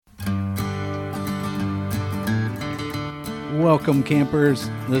Welcome, campers.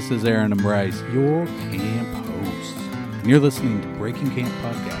 This is Aaron and Bryce, your camp hosts. And you're listening to Breaking Camp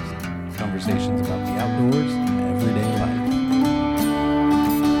Podcast, conversations about the outdoors and everyday life.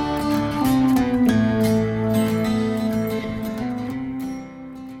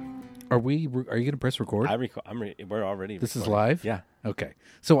 Are you going to press record? We're already. This recording. is live? Yeah. Okay.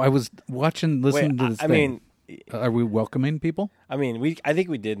 So I was listening to this thing. Are we welcoming people? I think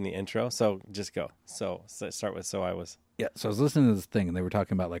we did in the intro. So just go. So start with. So I was. Yeah. So I was listening to this thing, and they were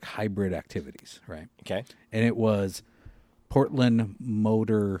talking about like hybrid activities, right? Okay. And it was Portland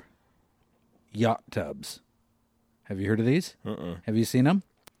motor yacht tubs. Have you heard of these? Have you seen them?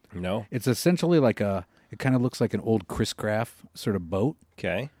 No. It's essentially like it kind of looks like an old Chris Craft sort of boat.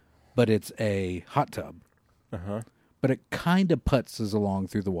 Okay. But it's a hot tub. Uh-huh. But it kind of putzes along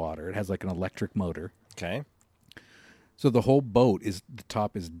through the water. It has like an electric motor. Okay. So the whole boat the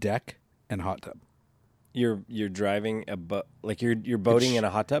top is deck and hot tub. You're driving a boat, like you're boating in a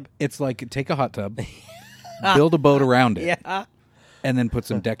hot tub? It's like take a hot tub, build a boat around it. Yeah. And then put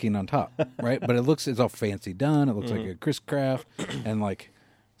some decking on top, right? But it's all fancy done. It looks like a Chris Craft. And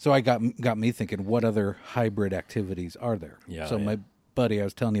so I got me thinking, what other hybrid activities are there? Yeah. So my buddy I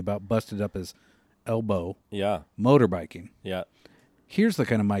was telling you about busted up his elbow. Yeah. Motorbiking. Yeah. Here's the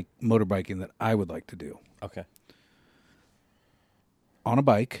kind of motorbiking that I would like to do. Okay. On a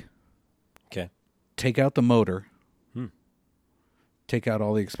bike. Okay. Take out the motor. Take out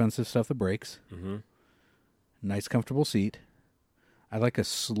all the expensive stuff that breaks. Mm-hmm. Nice, comfortable seat. I like a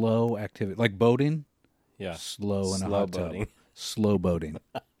slow activity, like boating. Yeah. Slow in a hot boating. tub. Slow boating.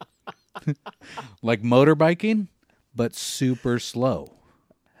 Like motorbiking, but super slow.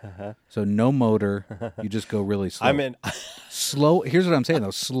 Uh-huh. So no motor. You just go really slow. Slow. Here's what I'm saying,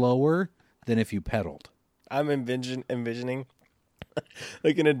 though. Slower than if you pedaled. I'm envisioning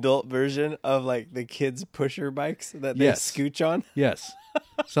like an adult version of like the kids' pusher bikes that they scooch on. Yes.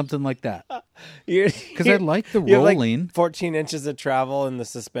 Something like that. Because I like the rolling. Like 14 inches of travel in the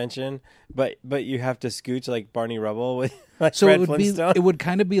suspension, but you have to scooch like Barney Rubble with like so Fred Flintstone. It would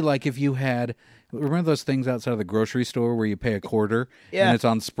kind of be like if you had, remember those things outside of the grocery store where you pay a quarter and it's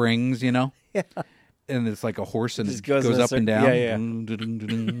on springs, you know? Yeah. And it's like a horse and it goes up and down.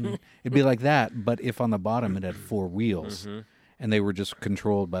 Yeah. It'd be like that, but if on the bottom it had four wheels and they were just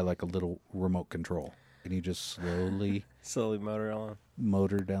controlled by like a little remote control. And you just slowly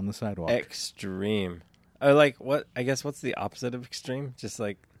motor down the sidewalk. Extreme. I like what? I guess what's the opposite of extreme? Just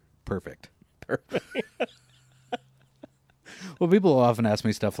like perfect. Well, people often ask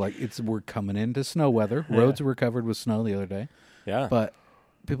me stuff like, we're coming into snow weather. Roads were covered with snow the other day. Yeah. But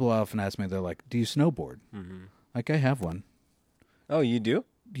people often ask me, they're like, do you snowboard? Mm-hmm. Like, I have one. Oh, you do?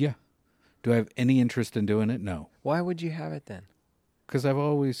 Yeah. Do I have any interest in doing it? No. Why would you have it then? Because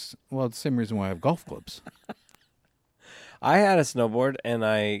it's the same reason why I have golf clubs. I had a snowboard and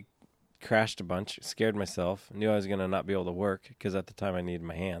I crashed a bunch, scared myself, knew I was going to not be able to work because at the time I needed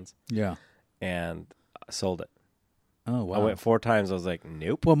my hands. Yeah. And I sold it. Oh, wow. I went 4 times. I was like,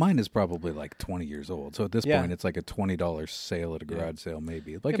 nope. Well, mine is probably like 20 years old. So at this point, it's like a $20 sale at a garage sale,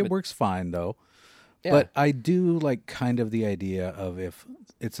 maybe. Like, it works fine, though. Yeah. But I do like kind of the idea of if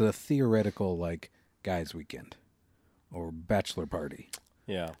it's a theoretical, like, guys' weekend or bachelor party.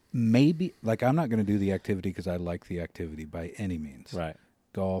 Yeah. Maybe, like, I'm not going to do the activity because I like the activity by any means. Right.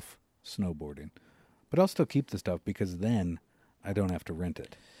 Golf, snowboarding. But I'll still keep the stuff because then I don't have to rent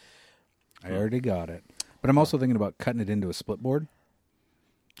it. I already got it. But I'm also thinking about cutting it into a split board.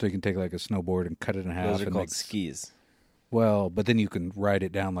 So you can take like a snowboard and cut it in half. Those are called skis. Well, but then you can ride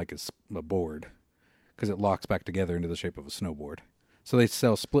it down like a board because it locks back together into the shape of a snowboard. So they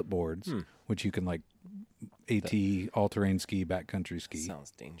sell split boards, which you can like all-terrain ski, backcountry ski. Sounds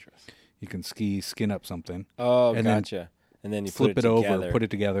dangerous. You can skin up something. Oh, and gotcha. And then you flip it over, put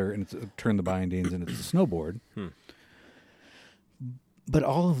it together, and turn the bindings, and it's a snowboard. But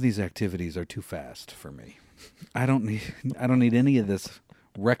all of these activities are too fast for me. I don't need any of this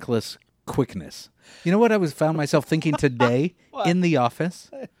reckless quickness. You know what found myself thinking today in the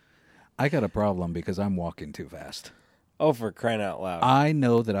office? I got a problem because I'm walking too fast. Oh, for crying out loud. I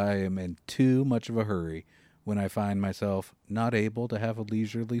know that I am in too much of a hurry when I find myself not able to have a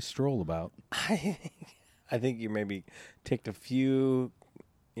leisurely stroll about. I think you maybe ticked a few,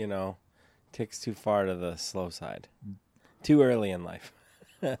 ticks too far to the slow side. Too early in life.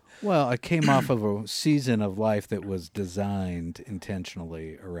 Well, I came off of a season of life that was designed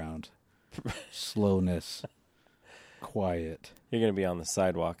intentionally around slowness, quiet. You're going to be on the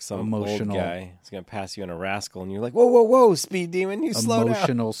sidewalk. Some emotional old guy is going to pass you in a rascal, and you're like, whoa, whoa, whoa, speed demon, you slow down.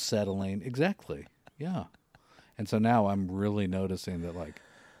 Emotional settling. Exactly. Yeah. And so now I'm really noticing that, like,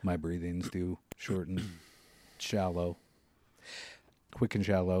 my breathing's too short and shallow. quick and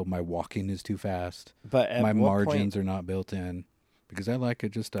shallow. My walking is too fast. But at my what margins point, are not built in because I like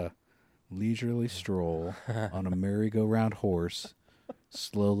just a leisurely stroll on a merry-go-round horse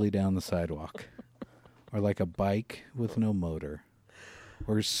slowly down the sidewalk, or like a bike with no motor,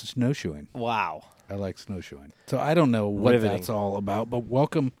 or snowshoeing. wow. I like snowshoeing. So I don't know what Riveting. that's all about, but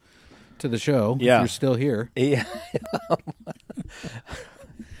welcome to the show. Yeah. If you're still here. Yeah,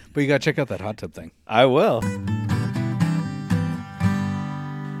 But you got to check out that hot tub thing. I will.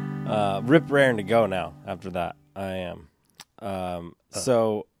 Rip raring to go now. After that, I am.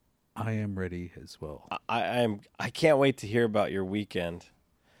 So I am ready as well. I can't wait to hear about your weekend.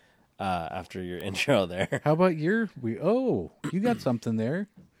 After your intro there, How about you got something there.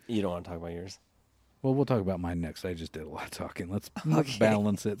 you don't want to talk about yours. Well, we'll talk about mine next. I just did a lot of talking. Let's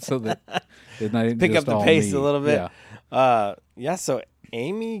balance it so that it's not Pick just up the all pace me. a little bit. Yeah. So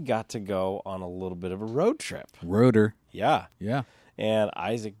Amy got to go on a little bit of a road trip. Rotor. Yeah. Yeah. And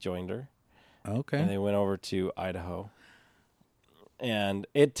Isaac joined her. Okay. And they went over to Idaho. And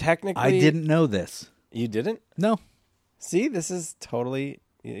it technically... I didn't know this. You didn't? No. See, this is totally...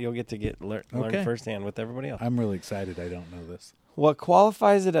 You'll get to learn Okay. firsthand with everybody else. I'm really excited I don't know this. What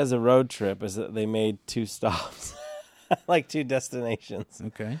qualifies it as a road trip is that they made 2 stops. Like 2 destinations.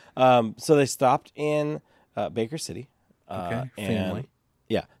 Okay. So they stopped in Baker City. Okay. And Family.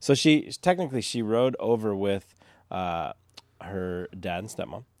 yeah. So she rode over with her dad and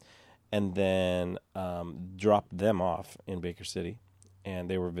stepmom, and then dropped them off in Baker City, and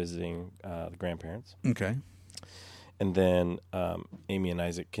they were visiting the grandparents. Okay. And then Amy and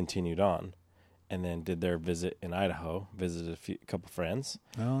Isaac continued on, and then did their visit in Idaho, visited a couple friends,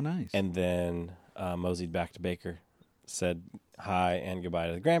 Oh, nice. and then moseyed back to Baker, said hi and goodbye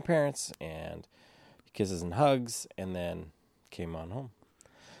to the grandparents, and kisses and hugs, and then came on home.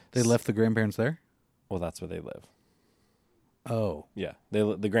 They left the grandparents there? Well, that's where they live. Oh. Yeah,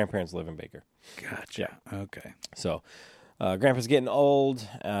 the grandparents live in Baker. Gotcha. Okay. So, Grandpa's getting old,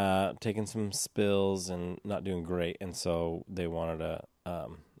 taking some spills, and not doing great, and so they wanted to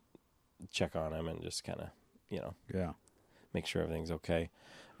check on him and just kind of, Yeah. make sure everything's okay.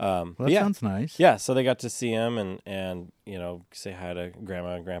 Well, But that yeah, sounds nice. yeah. So they got to see him and say hi to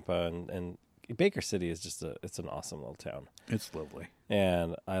Grandma and Grandpa, and Baker City is just it's an awesome little town, It's lovely.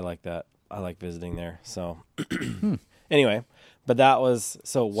 and I like that. I like visiting there. So anyway, but that was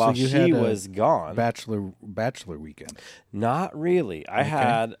while you she had a was gone. Bachelor weekend. Not really. I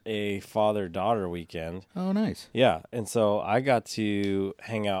had a father-daughter weekend. Oh, nice. Yeah, and so I got to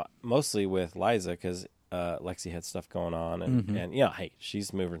hang out mostly with Liza because Lexi had stuff going on, and hey,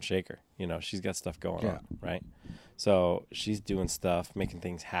 she's mover and shaker. She's got stuff going on, right? So she's doing stuff, making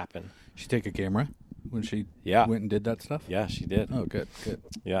things happen. She take a camera when she Yeah. went and did that stuff? Yeah, she did. Oh, good.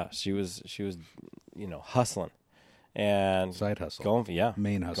 Yeah, she was hustling and Side hustle. going for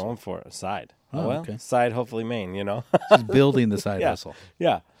Main hustle. going for it. Side. Oh, Well, okay. side, hopefully main. She's building the side Yeah. hustle.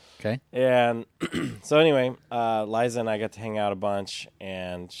 Yeah. Okay. And so anyway, Liza and I got to hang out a bunch,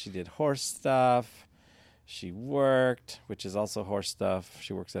 and she did horse stuff. She worked, which is also horse stuff.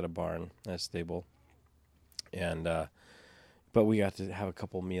 She works at a barn, at a stable. And but we got to have a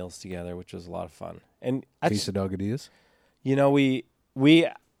couple meals together, which was a lot of fun. And Quesadillas? we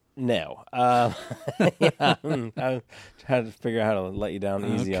no. Yeah, I had to figure out how to let you down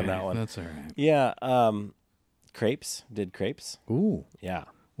easy on that one. That's all right. Yeah, crepes. Did crepes. Ooh. Yeah.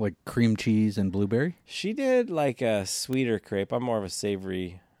 Like cream cheese and blueberry? She did like a sweeter crepe. I'm more of a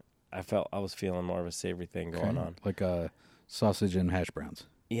savory. I was feeling more of a savory thing going on. Like a sausage and hash browns.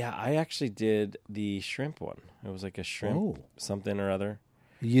 Yeah, I actually did the shrimp one. It was like a shrimp something or other.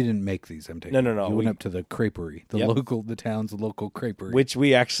 You didn't make these, I'm taking. No. You went up to the creperie, the town's local creperie. Which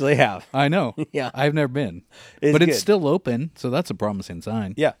we actually have. I know. Yeah. I've never been. It's but it's good. still open, so that's a promising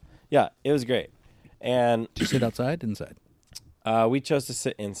sign. Yeah, it was great. And Did you sit outside, inside? we chose to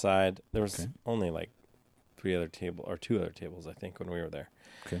sit inside. There was only like 2 other tables, I think, when we were there.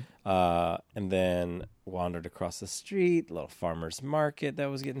 Okay. And then wandered across the street, little farmer's market that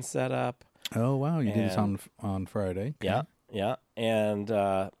was getting set up. Oh, wow. You did this on Friday. Okay. Yeah. And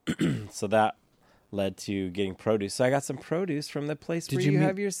so that led to getting produce. So I got some produce from the place where you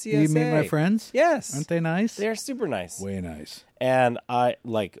have your CSA. Did you meet my friends? Yes. Aren't they nice? They're super nice. Way nice. And I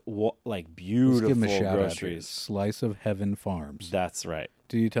like Let's beautiful give them a shout groceries. out. Slice of Heaven Farms. That's right.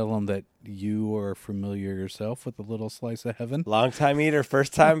 Do you tell them that you are familiar yourself with a little slice of heaven? Long time eater,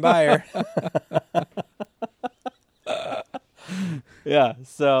 first time buyer. Yeah.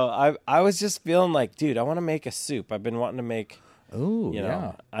 So I was just feeling like, dude, I want to make a soup. I've been wanting to make. Oh,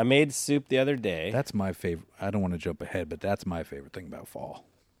 Yeah. I made soup the other day. That's my favorite. I don't want to jump ahead, but that's my favorite thing about fall.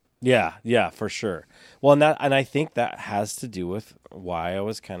 Yeah, for sure. Well, and I think that has to do with why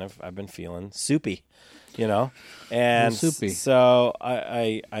I've been feeling soupy, and soupy. So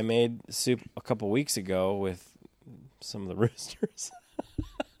I made soup a couple weeks ago with some of the roosters.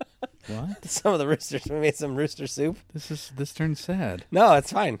 What? Some of the roosters. We made some rooster soup. This turned sad. No,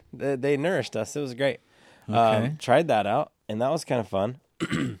 it's fine. They nourished us. It was great. Okay. Tried that out, and that was kind of fun.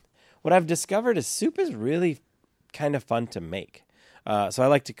 What I've discovered is soup is really kind of fun to make. So I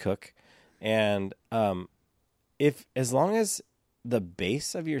like to cook, and as long as the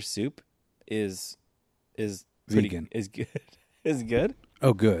base of your soup is vegan, is good.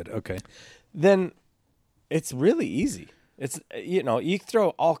 Oh, good. Okay. Then it's really easy. It's you throw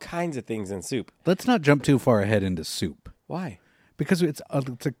all kinds of things in soup. Let's not jump too far ahead into soup. Why? Because it's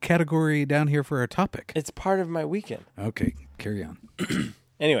a category down here for our topic. It's part of my weekend. Okay, carry on.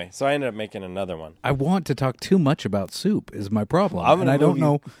 Anyway, so I ended up making another one. I want to talk too much about soup is my problem. And I don't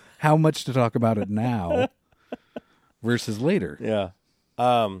know how much to talk about it now versus later. Yeah.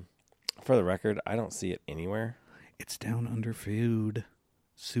 For the record, I don't see it anywhere. It's down under food.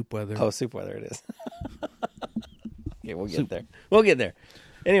 Soup weather. Oh, soup weather it is. Okay, we'll get there. We'll get there.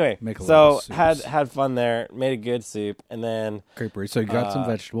 Anyway, had fun there. Made a good soup, and then creperie. So you got some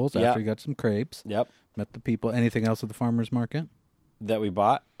vegetables after you got some crepes. Yep. Met the people. Anything else at the farmer's market that we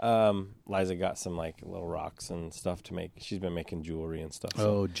bought? Liza got some like little rocks and stuff to make. She's been making jewelry and stuff. So.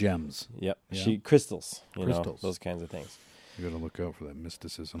 Oh, gems. Yep. Yeah. Crystals. Crystals. Those kinds of things. You got to look out for that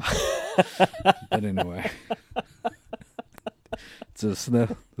mysticism. But anyway, those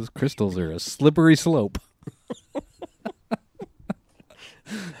crystals are a slippery slope.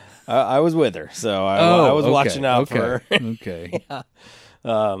 I was with her, so I was watching out for her. Okay. Yeah.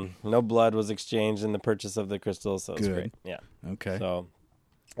 No blood was exchanged in the purchase of the crystals, so it was great. Yeah. Okay. So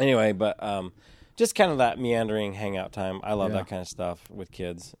anyway, but just kind of that meandering hangout time. I love that kind of stuff with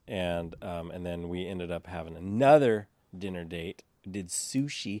kids, and then we ended up having another dinner date. We did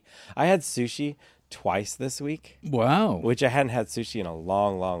sushi. I had sushi twice this week. Wow. Which I hadn't had sushi in a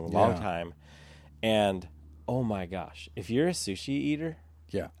long time. And oh my gosh, if you're a sushi eater,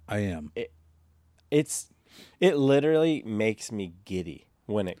 yeah, I am. It literally makes me giddy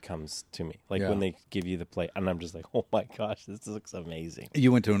when it comes to me. Like when they give you the plate, and I'm just like, oh my gosh, this looks amazing.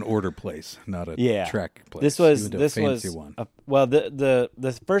 You went to an order place, not a track place. This was a fancy one.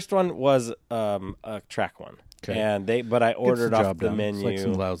 The first one was a track one. Okay. But I ordered off the menu. It's like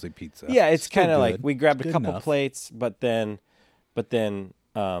some lousy pizza. Yeah, it's kind of like we grabbed a couple plates, but then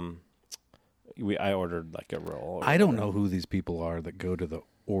I ordered like a roll. I don't know who these people are that go to the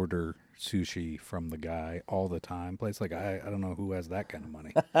order sushi from the guy all the time place. Like I don't know who has that kind of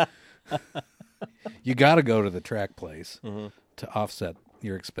money. You got to go to the track place to offset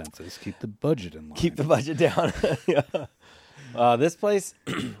your expenses. Keep the budget in line. Keep the budget down. Yeah. This place,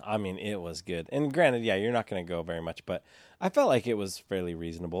 I mean, it was good. And granted, you're not going to go very much, but I felt like it was fairly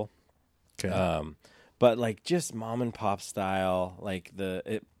reasonable. Okay. But like just mom and pop style, like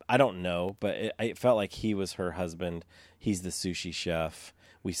I don't know, but it felt like he was her husband. He's the sushi chef.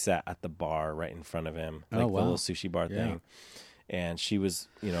 We sat at the bar right in front of him, like the little sushi bar thing. And she was,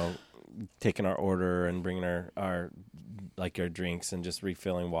 taking our order and bringing our drinks and just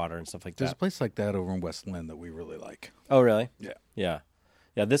refilling water and stuff like that. There's a place like that over in West Lynn that we really like. Oh, really? Yeah.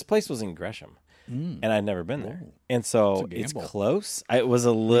 Yeah, this place was in Gresham. And I'd never been there. And so it's close. It was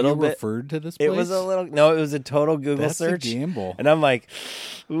a little bit referred to this place? It was a little no, it was a total Google search. That's a gamble. And I'm like,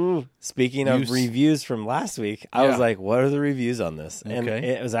 ooh, speaking of reviews from last week, I was like, what are the reviews on this? And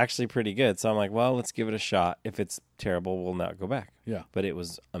it was actually pretty good. So I'm like, well, let's give it a shot. If it's terrible, we'll not go back. Yeah. But it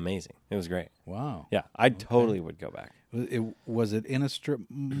was amazing. It was great. Wow. Yeah, I totally would go back. Was it in a strip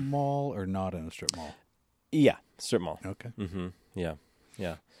mall or not in a strip mall? Yeah, strip mall. Okay. Mm-hmm.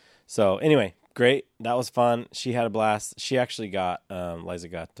 Yeah. So anyway, great. That was fun. She had a blast. She actually got Liza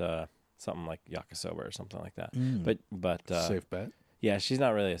got something like yakisoba or something like that. But safe bet. Yeah, she's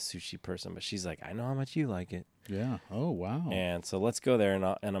not really a sushi person, but she's like, I know how much you like it. Yeah. Oh wow. And so let's go there,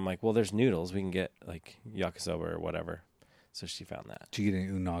 and I'm like, well, there's noodles. We can get like yakisoba or whatever. So she found that. Did you get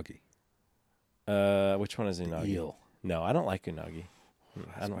an unagi? Which one is unagi? Eel. No, I don't like unagi.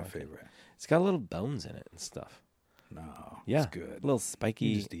 That's my favorite. It's got little bones in it and stuff. No, yeah, it's good. A little spiky.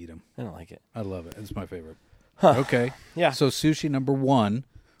 You just eat them. I don't like it. I love it. It's my favorite. Huh. Okay. Yeah. So sushi number 1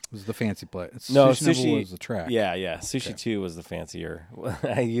 was the fancy place. No, sushi number 1 was the track. Yeah. Sushi 2 was the fancier.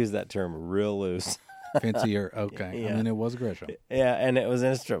 I use that term real loose. Fancier. Okay. Yeah. I mean, it was Gresham. Yeah, and it was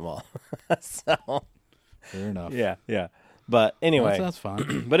in a strip mall. So. Fair enough. Yeah. But anyway, that's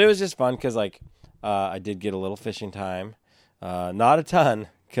fun. But it was just fun because I did get a little fishing time. Not a ton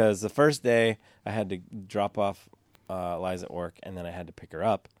because the first day I had to drop off Liza at work and then I had to pick her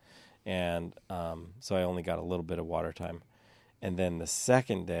up. And so I only got a little bit of water time. And then the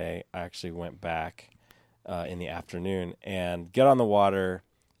second day, I actually went back in the afternoon and get on the water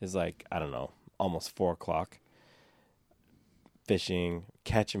is like, I don't know, almost 4 o'clock. Fishing,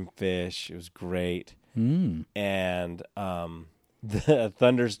 catching fish. It was great. And the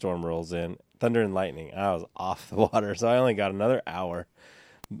thunderstorm rolls in, thunder and lightning. I was off the water, so I only got another hour,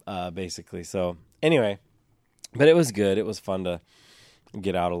 basically. So anyway, but it was good. It was fun to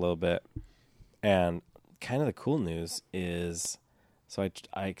get out a little bit. And kind of the cool news is, so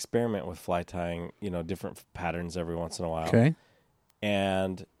I experiment with fly tying, different patterns every once in a while. Okay.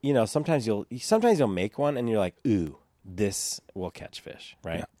 And sometimes you'll make one and you're like, ooh, this will catch fish,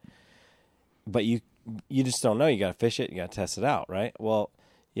 right? Yeah. But you just don't know. You got to fish it. You got to test it out, right? Well,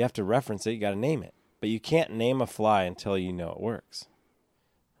 you have to reference it. You got to name it. But you can't name a fly until you know it works,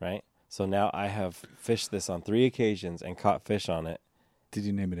 right? So now I have fished this on 3 occasions and caught fish on it. Did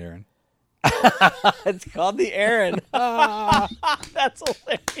you name it Aaron? It's called the Aaron. That's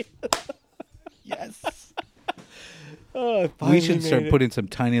hilarious. Yes. We should start putting some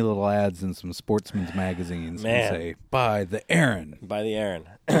tiny little ads in some sportsman's magazines and say, buy the Aaron. Buy the Aaron.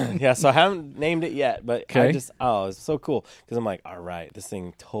 Yeah, so I haven't named it yet, but it's so cool. Because I'm like, all right, this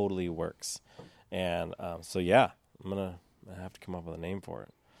thing totally works. And so, yeah, I'm going to have to come up with a name for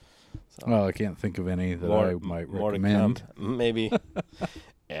it. So, well, I can't think of any that I might recommend. Maybe.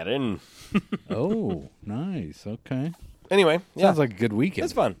 Aaron. Oh, nice. Okay. Anyway, sounds like a good weekend.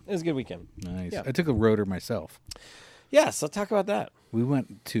 It's fun. It was a good weekend. Nice. Yeah. I took a rotor myself. Yeah, so talk about that. We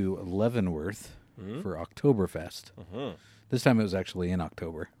went to Leavenworth for Oktoberfest. This time it was actually in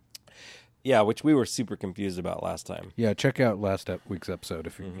October. Yeah, which we were super confused about last time. Yeah, check out last week's episode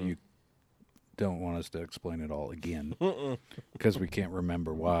if you don't want us to explain it all again. Because we can't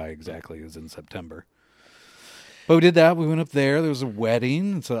remember why exactly it was in September. But we did that. We went up there. There was a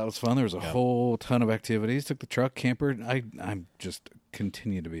wedding, so that was fun. There was a whole ton of activities. Took the truck, camper. I'm just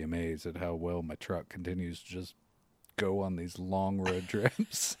continue to be amazed at how well my truck continues to just go on these long road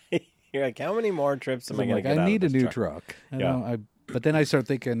trips. You're like, how many more trips am I going to get I need a new truck? But then I start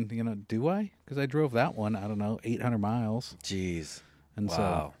thinking, do I? Because I drove that one, I don't know, 800 miles. Jeez. And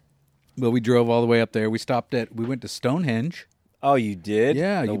so, well, we drove all the way up there. We went to Stonehenge. Oh, you did?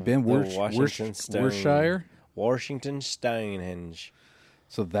 Yeah, you've been Worcestershire? Washington Stonehenge.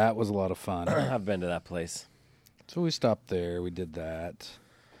 So that was a lot of fun. I've been to that place. So we stopped there. We did that.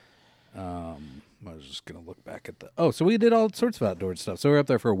 I was just going to look back at so we did all sorts of outdoor stuff. So we're up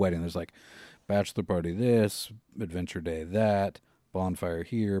there for a wedding. There's like bachelor party this, adventure day that, bonfire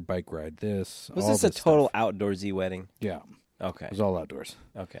here, bike ride this. Was this a total outdoorsy wedding? Yeah. Okay. It was all outdoors.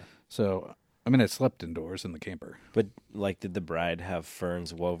 Okay. So, I slept indoors in the camper. But, did the bride have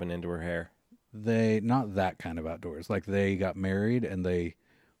ferns woven into her hair? Not that kind of outdoors. Like, they got married and they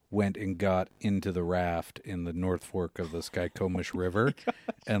went and got into the raft in the North Fork of the Skykomish River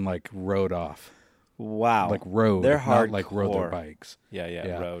and, rode off. Wow. Rode. They're hardcore. Not rode their bikes.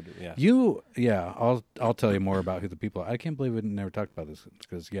 Yeah, rode, yeah. I'll tell you more about who the people are. I can't believe we never talked about this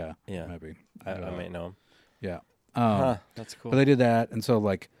because, maybe. I might know them. Yeah. That's cool. But they did that, and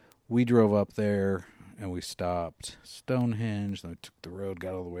so, we drove up there, and we stopped Stonehenge, then we took the road,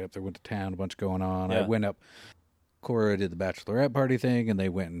 got all the way up there, went to town, a bunch going on. I went up. Cora did the bachelorette party thing, and they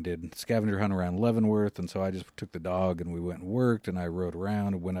went and did scavenger hunt around Leavenworth, and so I just took the dog, and we went and worked, and I rode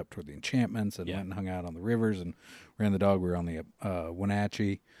around and went up toward the enchantments and went and hung out on the rivers and ran the dog. We were on the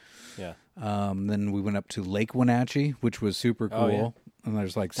Wenatchee. Yeah. Then we went up to Lake Wenatchee, which was super cool. Oh, yeah. And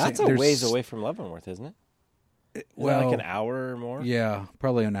there's that's a ways away from Leavenworth, isn't it? Well, an hour or more? Yeah,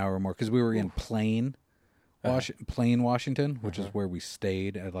 probably an hour or more, because we were in Plain, Washington, which is where we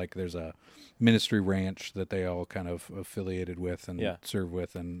stayed. There's a ministry ranch that they all kind of affiliated with and serve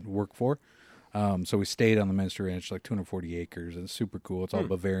with and work for. So we stayed on the ministry ranch, 240 acres, and it's super cool. It's all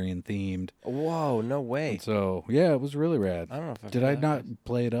Bavarian themed. Whoa, no way. And so, yeah, it was really rad. I don't know if Did I not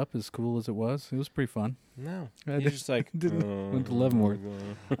play it up as cool as it was? It was pretty fun. No. You just went to Leavenworth.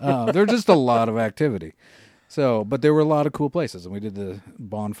 There was just a lot of activity. So, but there were a lot of cool places, and we did the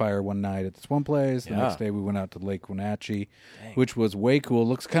bonfire one night at this one place. The next day, we went out to Lake Wenatchee, which was way cool.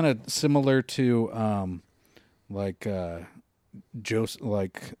 Looks kind of similar to,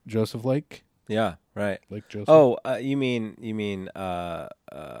 Joseph Lake. Yeah, right. Lake Joseph. Oh, you mean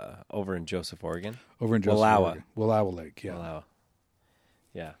over in Joseph, Oregon? Over in Joseph, Oregon. Wallowa Lake. Yeah. Wallowa.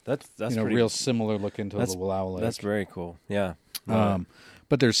 Yeah, that's real similar looking to the Wallowa Lake. That's very cool. Yeah.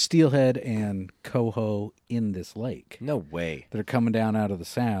 But there's steelhead and coho in this lake. No way. That are coming down out of the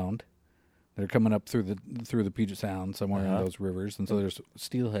Sound. They're coming up through the Puget Sound somewhere in those rivers, and so there's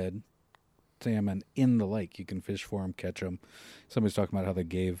steelhead salmon in the lake. You can fish for them, catch them. Somebody's talking about how they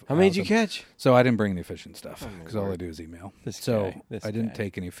gave. How many did you catch? So I didn't bring any fishing stuff because all I do is email. I didn't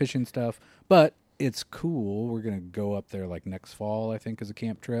take any fishing stuff, but it's cool. We're going to go up there like next fall, I think, as a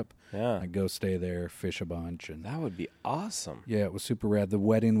camp trip. Yeah. I go stay there, fish a bunch. And that would be awesome. Yeah, it was super rad. The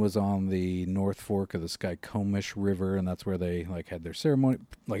wedding was on the North Fork of the Skykomish River, and that's where they like had their ceremony.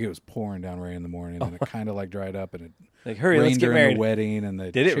 Like it was pouring down rain in the morning, and it kind of like dried up, and it like hurry, rained let's get during married. the wedding. And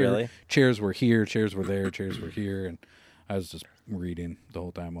the Did it really? Chairs were here, chairs were there, chairs were here, and I was just reading the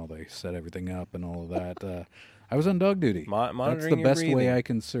whole time while they set everything up and all of that. I was on dog duty. Monitoring That's the your best breathing. way I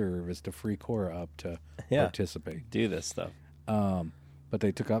can serve is to free Cora up to participate. Do this stuff. But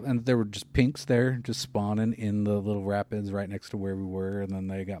they took off, and there were just pinks there, just spawning in the little rapids right next to where we were. And then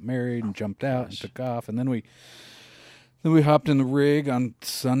they got married and jumped out and took off. And then we hopped in the rig on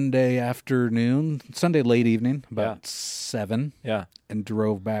Sunday late evening, about 7. Yeah, and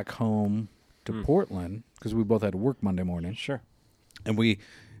drove back home to Portland because we both had to work Monday morning. Sure. And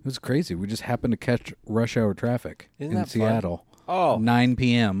it was crazy. We just happened to catch rush hour traffic in Seattle. Fun? Oh, 9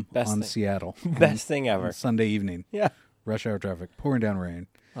 p.m. on Seattle. Best thing ever. On Sunday evening. Yeah. Rush hour traffic, pouring down rain.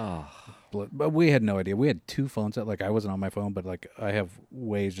 Oh. But we had no idea. We had 2 phones out. Like I wasn't on my phone, but like I have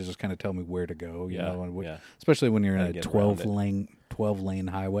ways to just kind of tell me where to go. You know, and especially when you're in a 12 lane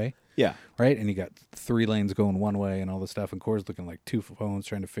highway. Yeah. Right? And you got 3 lanes going one way and all this stuff. And Cora's looking like 2 phones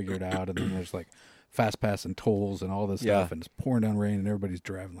trying to figure it out. And then there's like fast pass and tolls and all this stuff. And it's pouring down rain and everybody's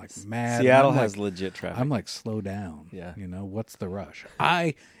driving like mad. Seattle has legit traffic. I'm like, slow down. Yeah. You know, what's the rush?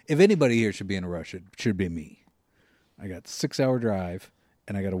 If anybody here should be in a rush, it should be me. I got 6-hour drive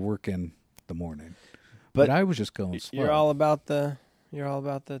and I got to work in the morning. But I was just going slow. You're all about the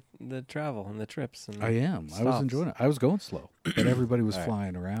travel and the trips. And I am. stops. I was enjoying it. I was going slow, but everybody was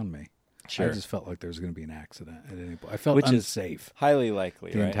flying around me. Sure. I just felt like there was going to be an accident at any point. I felt unsafe. Is highly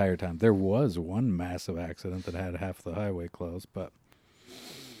likely the entire time. There was one massive accident that had half the highway closed, but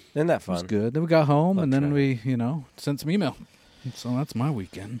isn't that fun? It was good. Then we got home and then we, sent some email. So that's my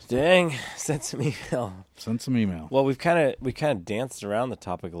weekend. Dang, sent some email. Sent some email. Well, we kind of danced around the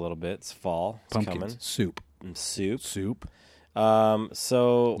topic a little bit. It's fall. It's Pumpkins. coming. Soup.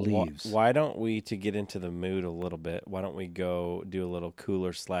 So leaves. Why don't we, to get into the mood a little bit, why don't we go do a little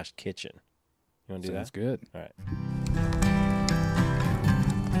cooler/kitchen? You want to do that? Sounds good. All right.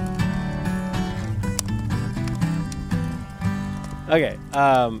 Okay.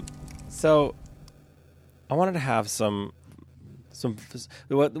 So I wanted to have some.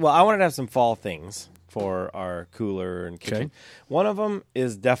 Well, I wanted to have some fall things for our cooler and kitchen. Okay. One of them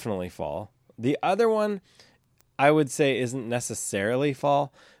is definitely fall. The other one, I would say, isn't necessarily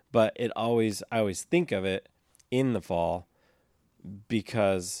fall, but I always think of it in the fall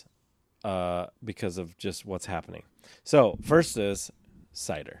because of just what's happening. So first is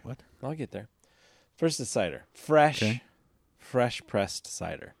cider. What? I'll get there. First is cider. Fresh pressed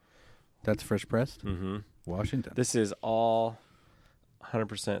cider. That's fresh pressed? Mm-hmm. Washington. This is all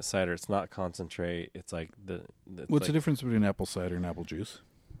 100% cider. It's not concentrate. It's like What's the difference between apple cider and apple juice?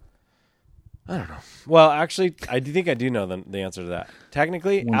 I don't know. Well, actually, I do know the answer to that.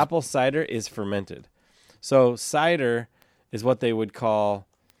 Technically, apple cider is fermented. So cider is what they would call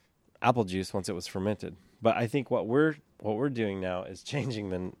apple juice once it was fermented. But I think what we're doing now is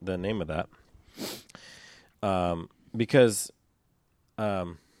changing the name of that. Because I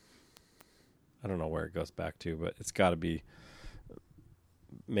don't know where it goes back to, but it's got to be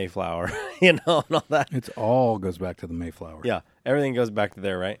Mayflower, and all that. It all goes back to the Mayflower. Yeah, everything goes back to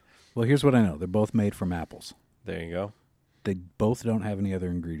there, right? Well, here's what I know. They're both made from apples. There you go. They both don't have any other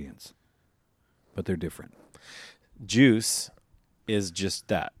ingredients, but they're different. Juice is just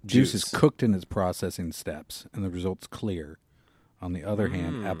that. Juice is cooked in its processing steps, and the result's clear. On the other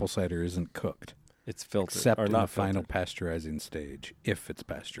hand, apple cider isn't cooked. It's filtered. Except or in not the final filtered. pasteurizing stage, if it's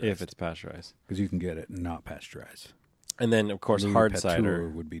pasteurized. If it's pasteurized. Because you can get it not pasteurized. And then, of course, Louis hard Pasteur cider.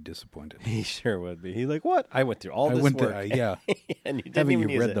 would be disappointed. He sure would be. He's like, what? I went through all this work. Yeah. And you didn't Haven't even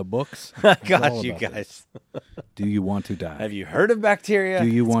you use read it. the books? Gosh, you guys. Do you want to die? Have you heard of bacteria? Do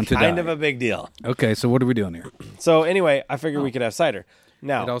you want to die? Kind of a big deal. Okay, so what are we doing here? So anyway, I figured we could have cider.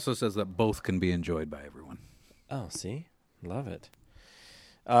 Now, It also says that both can be enjoyed by everyone. oh, see? Love it.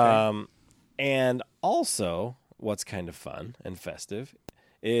 And also, what's kind of fun and festive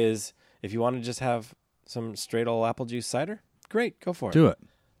is if you want to just have some straight old apple juice cider, great, go for it. Do it.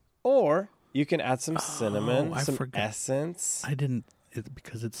 Or you can add some cinnamon, I some forgot. essence.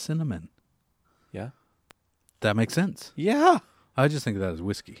 Because it's cinnamon. Yeah? That makes sense. Yeah. I just think of that as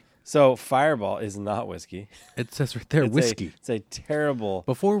whiskey. So Fireball is not whiskey. It says right there, whiskey. It's a terrible...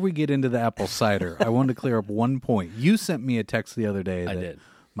 Before we get into the apple cider, I wanted to clear up one point. You sent me a text the other day that did.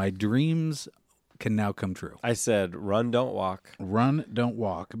 My dreams can now come true. I said, run, don't walk. Run, don't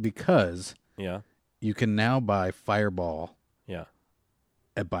walk, because you can now buy Fireball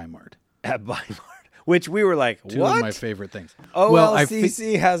at Bi-Mart. At Bi-Mart. Which we were like, what? Two of my favorite things.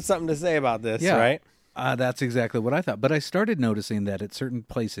 OLCC has something to say about this, right? That's exactly what I thought. But I started noticing that at certain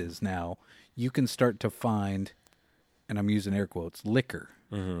places now, you can start to find, and I'm using air quotes, liquor.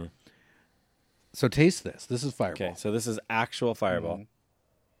 Mm-hmm. So taste this. This is Fireball. Okay, so this is actual Fireball.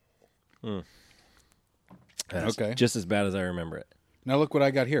 That's okay. Just as bad as I remember it. Now look what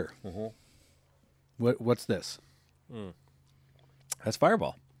I got here. Mm-hmm. What's this? That's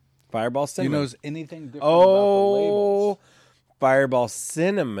Fireball. Fireball cinnamon. You knows anything different about the labels? Fireball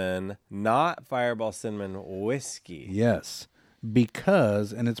cinnamon, not Fireball cinnamon whiskey. Yes,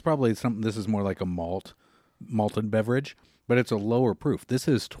 because, and it's probably something, this is more like a malted beverage, but it's a lower proof. This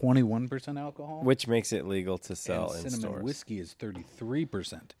is 21% alcohol. Which makes it legal to sell in stores. Cinnamon whiskey is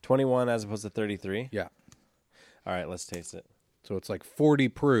 33%. 21 as opposed to 33? Yeah. All right, let's taste it. So it's like 40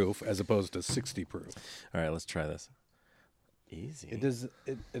 proof as opposed to 60 proof. All right, let's try this. Easy.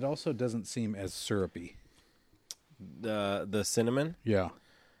 It also doesn't seem as syrupy. The cinnamon? Yeah.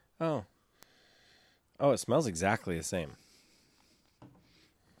 Oh, it smells exactly the same.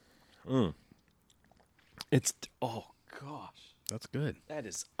 It's oh gosh. That's good. That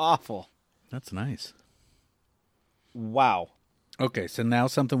is awful. That's nice. Wow. Okay, so now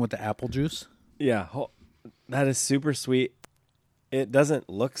something with the apple juice. Yeah, that is super sweet. It doesn't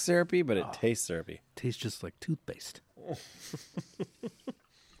look syrupy, but it tastes syrupy. Tastes just like toothpaste.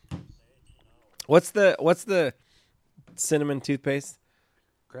 What's the cinnamon toothpaste?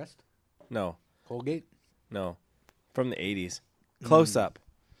 Crest? No. Colgate? No. From the 80s. Close up.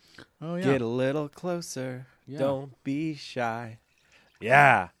 Oh, yeah. Get a little closer. Yeah. Don't be shy.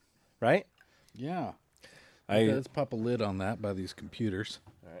 Yeah. Right? Yeah. Let's pop a lid on that by these computers.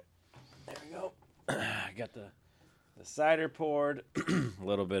 All right. There we go. I got the cider poured. A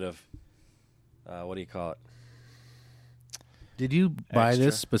little bit of, what do you call it? Did you buy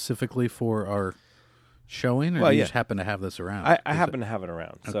this specifically for our showing, or you just happen to have this around? I happen to have it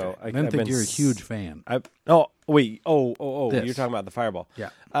around. Okay. So I didn't think you're a huge fan. You're talking about the Fireball. Yeah.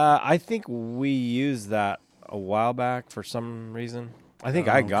 I think we used that a while back for some reason. I think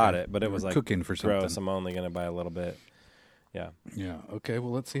I got it, but it was like cooking for gross. something. I'm only going to buy a little bit. Yeah. Yeah. Okay.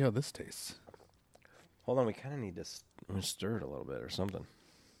 Well, let's see how this tastes. Hold on. We kind of need to stir it a little bit or something.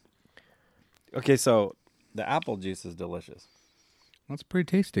 Okay. So the apple juice is delicious. That's pretty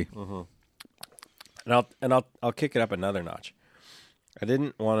tasty. Mm-hmm. And I'll kick it up another notch. I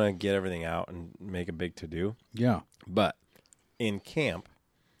didn't want to get everything out and make a big to-do. Yeah. But in camp,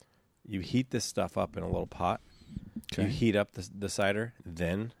 you heat this stuff up in a little pot. Okay. You heat up the cider,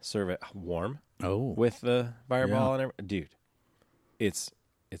 then serve it warm. Oh. With the Fireball and everything. Dude, it's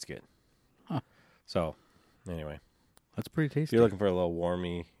good. Huh. So, anyway. That's pretty tasty. If you're looking for a little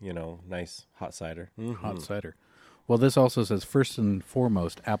warmy, nice hot cider. Mm-hmm. Hot cider. Well, this also says, first and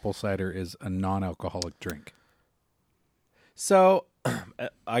foremost, apple cider is a non-alcoholic drink. So,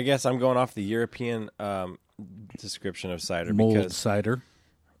 I guess I'm going off the European description of cider. Mold cider?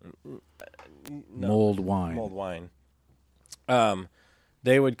 No, mold wine. Mold wine.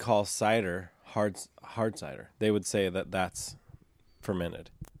 They would call cider hard cider. They would say that that's fermented.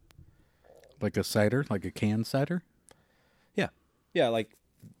 Like a cider? Like a canned cider? Yeah. Yeah, like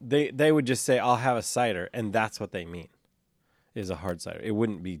they would just say, I'll have a cider, and that's what they mean, is a hard cider. It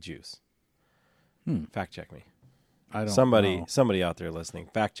wouldn't be juice. Fact check me. I don't know. Somebody out there listening,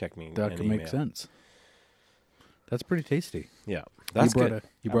 fact check me. That could make sense. That's pretty tasty. Yeah. That's good.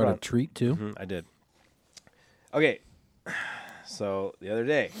 You brought a treat, too? Mm-hmm, I did. Okay. So, the other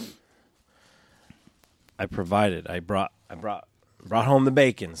day, I brought home the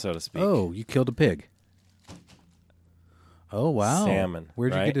bacon, so to speak. Oh, you killed a pig. Oh, wow. Salmon.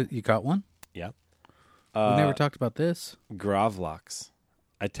 Where'd you get it? You caught one? Yep. We never talked about this. Gravlax.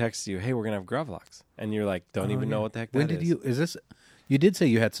 I text you, hey, we're going to have gravlax. And you're like, don't even know what the heck that is. You did say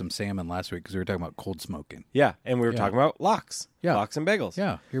you had some salmon last week because we were talking about cold smoking. Yeah, and we were talking about lox. Yeah. Lox and bagels.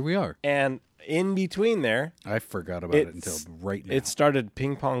 Yeah, here we are. And in between there... I forgot about it until right now. It started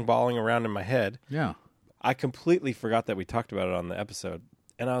ping-pong balling around in my head. Yeah. I completely forgot that we talked about it on the episode.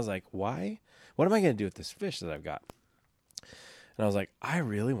 And I was like, why? What am I going to do with this fish that I've got? And I was like, I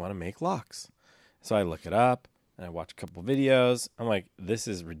really want to make lox. So I look it up, and I watch a couple videos. I'm like, this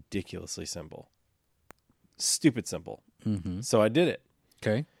is ridiculously simple. Stupid simple. Mm-hmm. So I did it.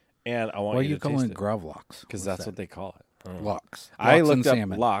 Okay. And I want Why you to taste it. Why are you calling it gravlax? Because that's what they call it. Lox. I looked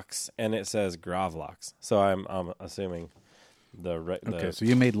up lox, and it says gravlax. So I'm assuming the so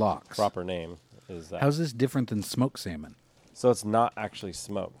you made lox. Proper name is that. How's this different than smoked salmon? So it's not actually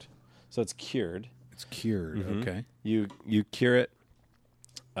smoked. So it's cured. It's cured. Mm-hmm. Okay. You cure it.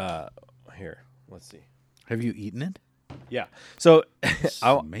 Here, let's see. Have you eaten it? Yeah. So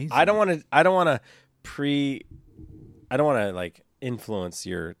amazing. I don't want to like influence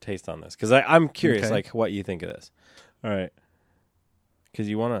your taste on this because I'm curious like what you think of this. All right. Because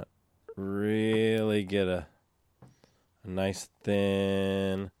you want to really get a nice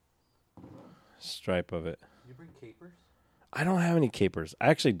thin stripe of it. You bring capers? I don't have any capers. I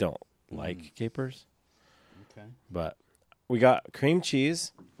actually don't like capers. Okay. But we got cream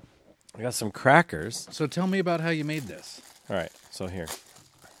cheese. I got some crackers. So tell me about how you made this. All right. So here's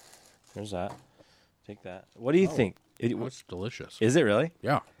that. Take that. What do you think? It's delicious. Is it really?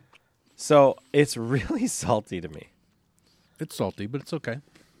 Yeah. So it's really salty to me. It's salty, but it's okay.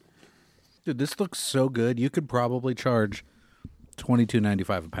 Dude, this looks so good. You could probably charge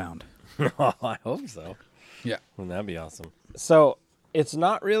 $22.95 a pound. Oh, I hope so. Yeah. Wouldn't that be awesome? So it's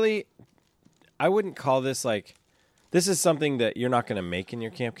not really, I wouldn't call this like, this is something that you're not going to make in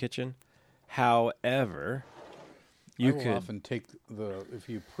your camp kitchen. However, you could often take if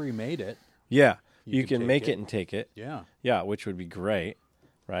you pre-made it. Yeah. You can make it and take it. Yeah. Yeah, which would be great,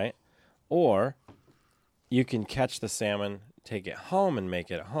 right? Or you can catch the salmon, take it home and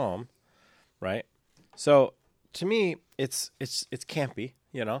make it at home, right? So to me, it's campy,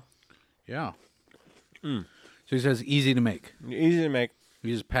 you know? Yeah. So he says easy to make. Easy to make.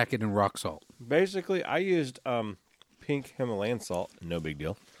 You just pack it in rock salt. Basically, I used pink Himalayan salt. No big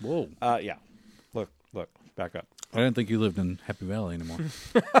deal. Whoa. Yeah. Look, back up. I didn't think you lived in Happy Valley anymore.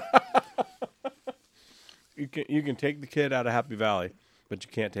 You can take the kid out of Happy Valley, but you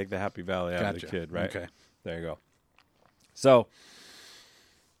can't take the Happy Valley out of the kid, right? Okay. There you go. So,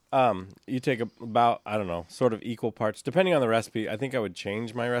 you take about, I don't know, sort of equal parts. Depending on the recipe, I think I would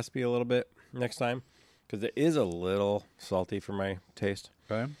change my recipe a little bit next time because it is a little salty for my taste.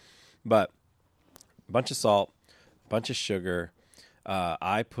 Okay. But a bunch of salt, a bunch of sugar.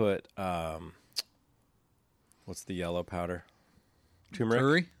 I put, what's the yellow powder? Turmeric?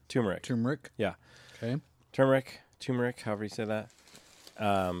 Curry? Turmeric. Turmeric? Yeah. Okay. Turmeric, however you say that.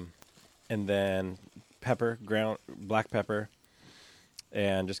 And then pepper, ground black pepper,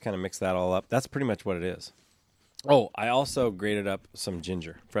 and just kind of mix that all up. That's pretty much what it is. Oh, I also grated up some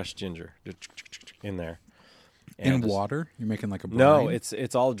ginger, fresh ginger, in there. In water? You're making like a brine? No,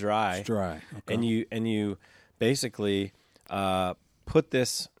 it's all dry. It's dry. Okay. And you basically put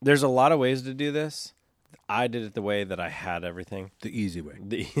this. There's a lot of ways to do this. I did it the way that I had everything. The easy way.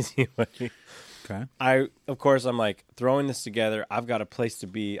 The easy way. Okay. Of course, I'm like throwing this together. I've got a place to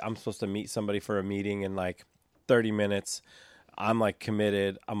be. I'm supposed to meet somebody for a meeting in like 30 minutes. I'm like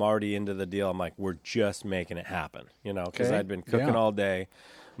committed. I'm already into the deal. I'm like, we're just making it happen, you know, because I'd been cooking all day.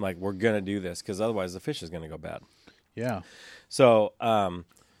 I'm like, we're going to do this because otherwise the fish is going to go bad. Yeah. So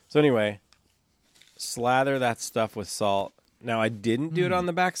anyway, slather that stuff with salt. Now, I didn't do it on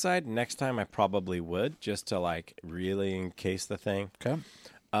the backside. Next time I probably would just to like really encase the thing. Okay.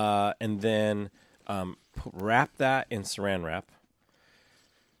 And then wrap that in saran wrap,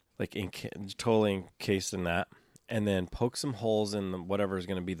 like totally encased in that, and then poke some holes in whatever is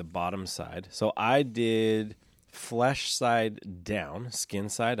going to be the bottom side. So I did flesh side down, skin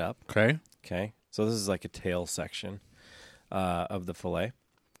side up. Okay. Okay. So this is like a tail section of the fillet.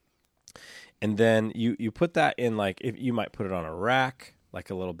 And then you put that in like, if you might put it on a rack, like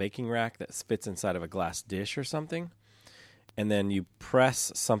a little baking rack that fits inside of a glass dish or something. And then you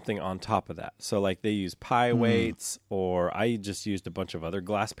press something on top of that. So like they use pie weights, or I just used a bunch of other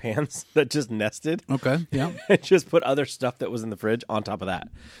glass pans that just nested. Okay, yeah. And just put other stuff that was in the fridge on top of that.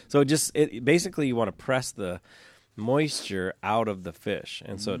 So it basically you want to press the moisture out of the fish,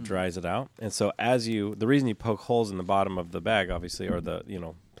 and so it dries it out. And so the reason you poke holes in the bottom of the bag, obviously, or the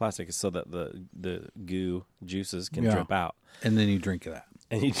plastic, is so that the goo juices can drip out. And then you drink that.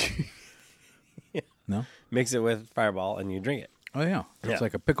 And you No? mix it with Fireball, and you drink it. Oh, yeah. It's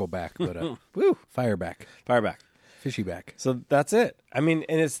like a pickleback, but a fireback. Fishy back. So that's it. I mean,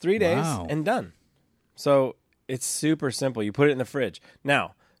 and it's 3 days Wow. and done. So it's super simple. You put it in the fridge.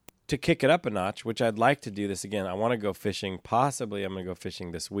 Now, to kick it up a notch, which I'd like to do this again, I want to go fishing. Possibly I'm going to go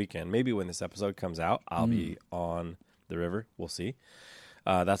fishing this weekend. Maybe when this episode comes out, I'll be on the river. We'll see.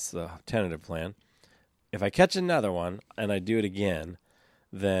 That's the tentative plan. If I catch another one and I do it again,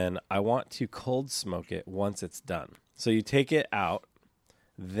 then I want to cold smoke it once it's done. So you take it out,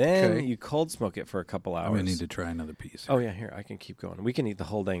 then you cold smoke it for a couple hours. I'm going to need to try another piece. Oh, yeah, here, I can keep going. We can eat the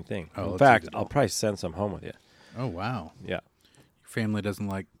whole dang thing. Oh, in fact, I'll probably send some home with you. Oh, wow. Yeah. Your family doesn't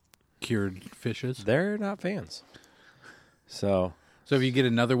like cured fishes? They're not fans. So if you get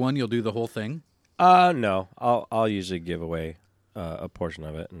another one, you'll do the whole thing? No. I'll usually give away a portion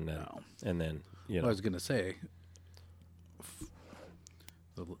of it, and then Well, I was going to say,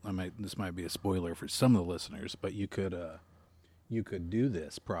 this might be a spoiler for some of the listeners, but you could do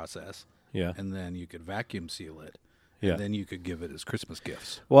this process, and then you could vacuum seal it, and then you could give it as Christmas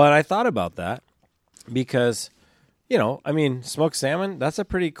gifts. Well, and I thought about that because, smoked salmon, that's a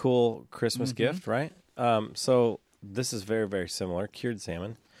pretty cool Christmas gift, right? So this is very, very similar, cured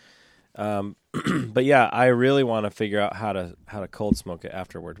salmon. But yeah, I really want to figure out how to cold smoke it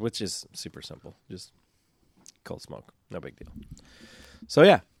afterward, which is super simple. Just cold smoke, no big deal. So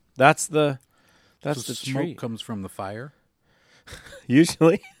yeah, that's the smoke treat. Comes from the fire,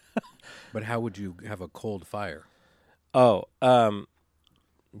 usually. But how would you have a cold fire? Oh,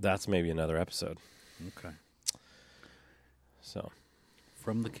 that's maybe another episode. Okay. So,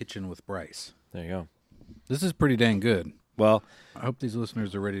 From the Kitchen with Bryce. There you go. This is pretty dang good. Well, I hope these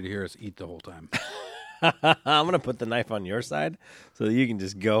listeners are ready to hear us eat the whole time. I'm going to put the knife on your side so that you can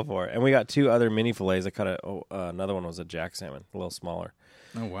just go for it. And we got 2 other mini fillets. I cut another one was a jack salmon, a little smaller.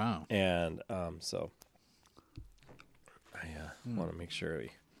 Oh, wow. And so I want to make sure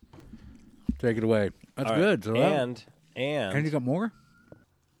we... Take it away. That's All good. Right. So and you got more?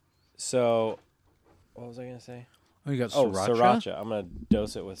 So, what was I going to say? Oh, you got sriracha? Sriracha. I'm going to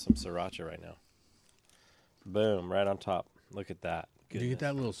dose it with some sriracha right now. Boom, right on top. Look at that. Goodness. Do you get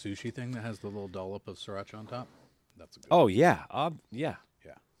that little sushi thing that has the little dollop of sriracha on top? That's a good one. Yeah. Yeah.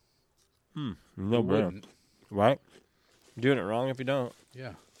 No brainer. Right? Doing it wrong if you don't.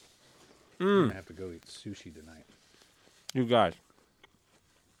 Yeah. I'm going to have to go eat sushi tonight. You guys,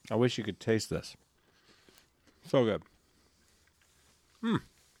 I wish you could taste this. So good.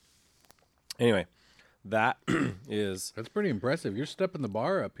 Anyway, that is... That's pretty impressive. You're stepping the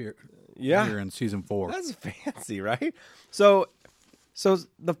bar up here. Yeah. Here in season 4. That's fancy, right? So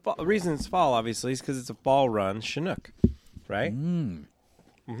the reason it's fall, obviously, is because it's a fall run Chinook, right?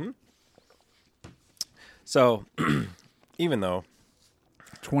 So, even though...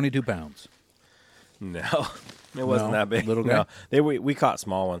 22 pounds. No, it wasn't that big. Little guy? No, we caught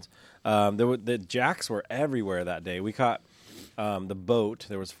small ones. The jacks were everywhere that day. We caught the boat.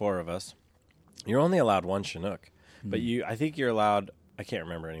 There was 4 of us. You're only allowed 1 Chinook, but I think you're allowed... I can't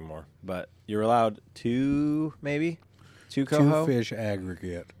remember anymore, but you're allowed 2, maybe 2 coho. 2 fish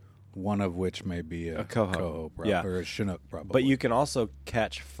aggregate, one of which may be a coho or a Chinook, probably. But you can also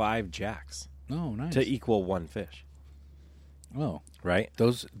catch 5 jacks. Oh, nice. To equal 1 fish. Oh, right.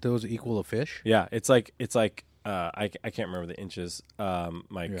 Those equal a fish. Yeah, it's like I can't remember the inches.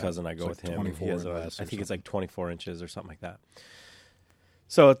 My cousin, I go with him. I think it's like 24 inches or something like that.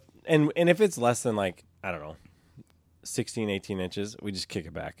 So and if it's less than like I don't know. 16, 18 inches, we just kick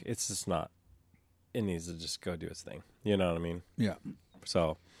it back. It's just not, it needs to just go do its thing. You know what I mean? Yeah.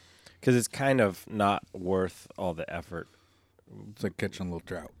 So, because it's kind of not worth all the effort. It's like catching a little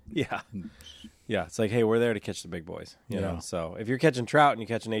trout. Yeah. Yeah. It's like, hey, we're there to catch the big boys. You know? So, if you're catching trout and you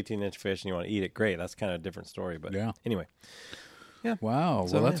catch an 18-inch fish and you want to eat it, great. That's kind of a different story. But anyway. Yeah. Wow.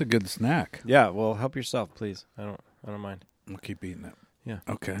 So, well, that's a good snack. Yeah. Well, help yourself, please. I don't mind. I'll keep eating it. Yeah.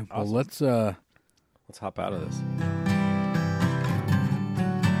 Okay. Awesome. Well, let's hop out of this.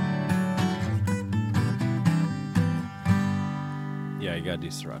 Yeah, you gotta do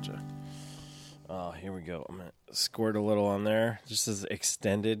sriracha. Oh, here we go. I'm gonna squirt a little on there, just as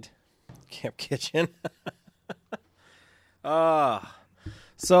extended camp kitchen.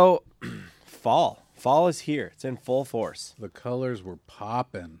 So fall is here. It's in full force. The colors were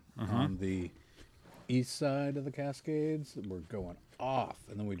popping on the east side of the Cascades. We're going off,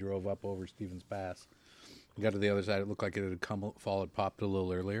 and then we drove up over Stevens Pass. We got to the other side. It looked like it had fall had popped a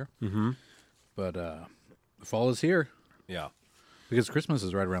little earlier. Mm-hmm. But fall is here. Yeah. Because Christmas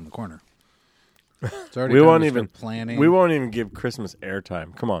is right around the corner. It's already we won't even planning. We won't even give Christmas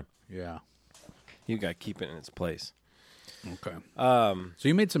airtime. Come on. Yeah. You got to keep it in its place. Okay. So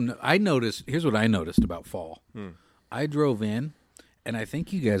you made some... I noticed... Here's what I noticed about fall. I drove in, and I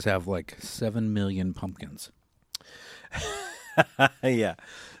think you guys have like 7 million pumpkins. Yeah.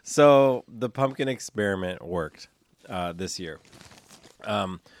 So the pumpkin experiment worked this year.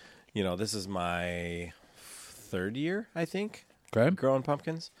 This is my 3rd year, I think. Okay. Growing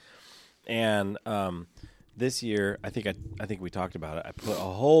pumpkins, and this year I think we talked about it. I put a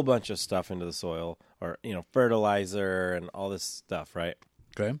whole bunch of stuff into the soil, or fertilizer and all this stuff. Right?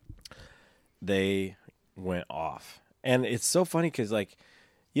 Okay. They went off, and it's so funny because I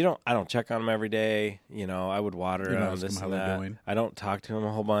don't check on them every day. I would water them, this and that. Doing. I don't talk to them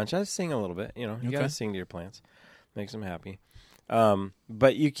a whole bunch. I just sing a little bit. You gotta sing to your plants, makes them happy.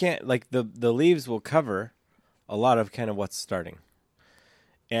 But you can't the leaves will cover a lot of kind of what's starting.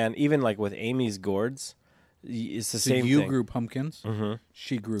 And even like with Amy's gourds, it's the same you thing. grew pumpkins. Mm-hmm.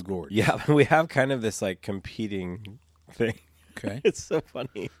 She grew gourds. Yeah, we have kind of this like competing thing. Okay. It's so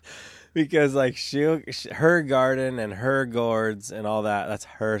funny because like her garden and her gourds and all that's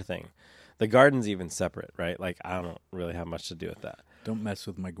her thing. The garden's even separate, right? Like I don't really have much to do with that. Don't mess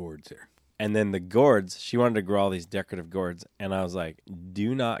with my gourds here. And then the gourds, she wanted to grow all these decorative gourds, and I was like,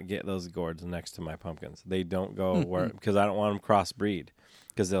 do not get those gourds next to my pumpkins. They don't go where, because I don't want them crossbreed,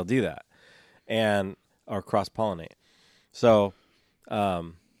 because they'll do that, or cross-pollinate. So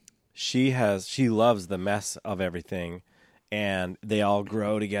she loves the mess of everything, and they all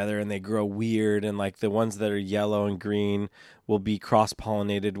grow together, and they grow weird, and like the ones that are yellow and green will be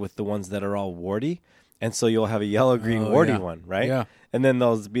cross-pollinated with the ones that are all warty. And so you'll have a yellow-green warty one, right? Yeah. And then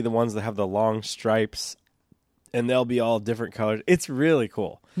those be the ones that have the long stripes, and they'll be all different colors. It's really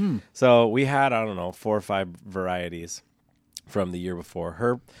cool. So we had, I don't know, 4 or 5 varieties from the year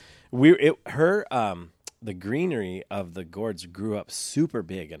before. The greenery of the gourds grew up super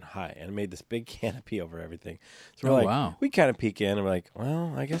big and high, and made this big canopy over everything. So we're wow. We kind of peek in, and we're like,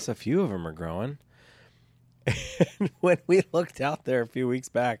 well, I guess a few of them are growing. And when we looked out there a few weeks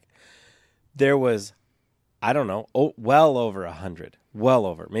back, there was, I don't know, well over 100, well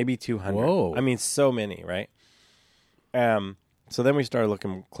over, maybe 200. Whoa. I mean, so many, right? So then we started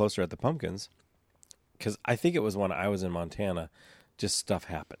looking closer at the pumpkins, because I think it was when I was in Montana, just stuff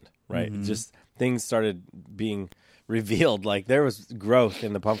happened, right? Mm-hmm. Just things started being revealed, like there was growth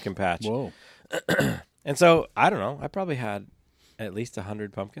in the pumpkin patch. Whoa. And so, I don't know, I probably had at least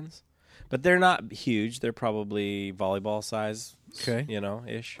 100 pumpkins, but they're not huge. They're probably volleyball size, okay,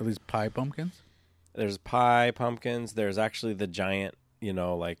 ish. Are these pie pumpkins? There's pie pumpkins. There's actually the giant,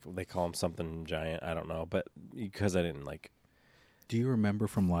 like they call them something giant. I don't know, but because I didn't like. Do you remember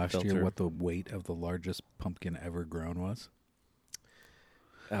from last year what the weight of the largest pumpkin ever grown was?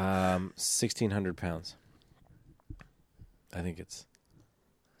 1,600 pounds. I think it's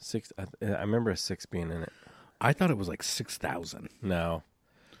 6. I remember a 6 being in it. I thought it was like 6,000. No,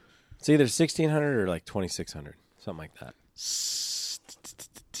 it's either 1,600 or like 2,600, something like that.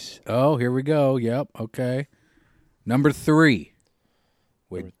 Oh, here we go. Yep. Okay. Number 3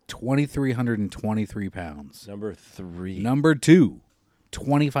 weighed 2,323 pounds. Number 3. Number 2,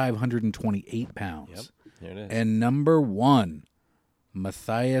 2,528 pounds. Yep. There it is. And number 1,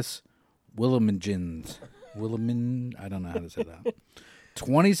 Matthias Willemingen. I don't know how to say that.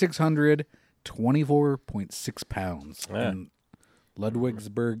 2,624.6 pounds in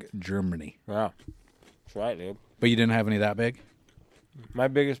Ludwigsburg, Germany. Wow. That's right, dude. But you didn't have any that big? My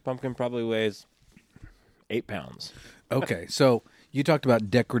biggest pumpkin probably weighs 8 pounds. Okay, so you talked about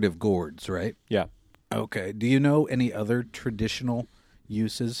decorative gourds, right? Yeah. Okay. Do you know any other traditional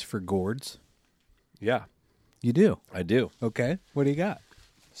uses for gourds? Yeah. You do? I do. Okay. What do you got?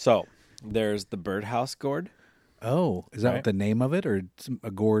 So, there's the birdhouse gourd. Oh, is that what the name of it, or it's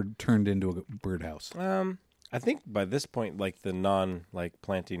a gourd turned into a birdhouse? I think by this point, like the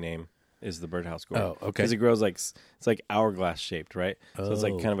planty name is the birdhouse gourd. Oh, okay. Because it grows it's like hourglass shaped, right? So it's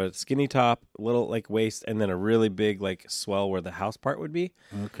like kind of a skinny top, little like waist, and then a really big like swell where the house part would be.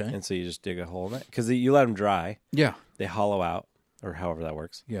 Okay. And so you just dig a hole in it because you let them dry. Yeah. They hollow out, or however that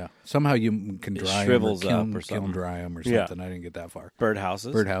works. Yeah. Somehow you can dry shrivels them up or something. kiln dry them or something. Yeah. I didn't get that far.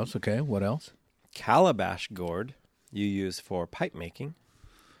 Birdhouses. Birdhouse. Okay. What else? Calabash gourd you use for pipe making.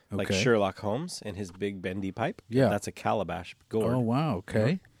 Okay. Like Sherlock Holmes and his big bendy pipe. Yeah. That's a calabash gourd. Oh, wow.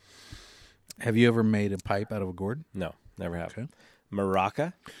 Okay. Have you ever made a pipe out of a gourd? No, never have. Okay.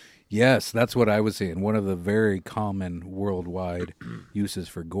 Maraca. Yes, that's what I was seeing. One of the very common worldwide uses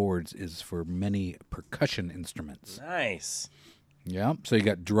for gourds is for many percussion instruments. Nice. Yeah. So you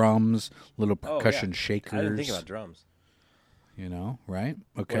got drums, little percussion shakers. I didn't think about drums. Right?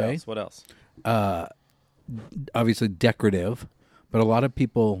 Okay. What else? Obviously decorative, but a lot of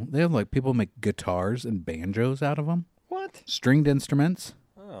people people make guitars and banjos out of them. What? Stringed instruments.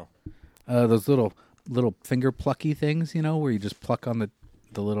 Oh. Those little finger plucky things, where you just pluck on the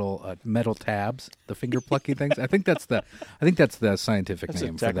little metal tabs, the finger plucky things. I think that's the scientific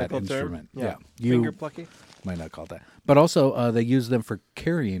name for that instrument. Term? Yeah. You finger plucky? might not call it that. But also they use them for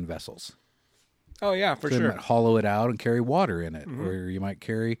carrying vessels. Oh yeah, for So sure. you might hollow it out and carry water in it, or you might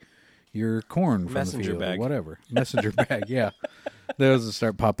carry your corn from Messenger the field bag. or whatever. Messenger bag, yeah. Those will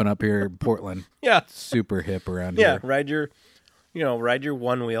start popping up here in Portland. Yeah. Super hip around Yeah, here. ride your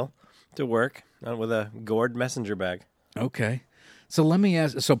one wheel to work with a gourd messenger bag. Okay. So let me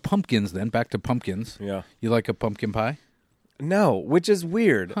ask, pumpkins then, back to pumpkins. Yeah. You like a pumpkin pie? No, which is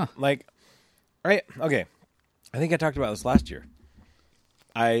weird. Huh. Right? Okay. I think I talked about this last year.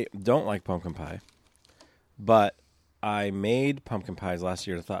 I don't like pumpkin pie, but I made pumpkin pies last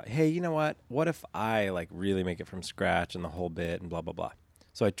year. I thought, hey, you know what? What if I like really make it from scratch and the whole bit and blah blah blah.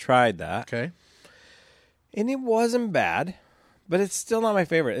 So I tried that. Okay. And it wasn't bad, but it's still not my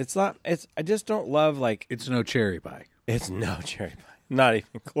favorite. It's not. It's. I just don't love like. It's no cherry pie. It's no cherry pie. Not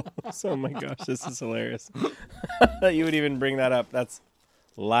even close. Oh my gosh, this is hilarious. That you would even bring that up. That's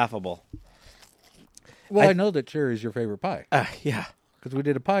laughable. Well, I know that cherry is your favorite pie. Yeah. Because we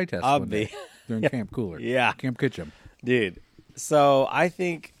did a pie test one day during Camp Cooler. Yeah. Camp Kitchen. Dude. So I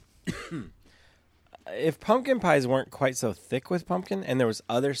think if pumpkin pies weren't quite so thick with pumpkin and there was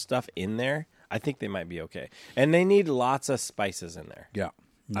other stuff in there, I think they might be okay. And they need lots of spices in there. Yeah.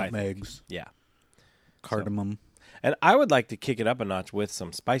 Nutmegs. Yeah. Cardamom. And I would like to kick it up a notch with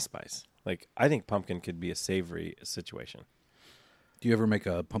some spice. Like, I think pumpkin could be a savory situation. Do you ever make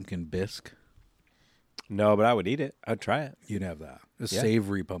a pumpkin bisque? No, but I would eat it. I'd try it. You'd have that. A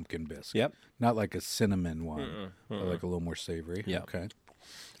savory pumpkin bisque. Yep. Not like a cinnamon one, but like a little more savory. Yep. Okay.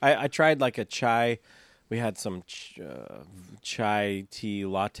 I tried like a chai. We had some chai tea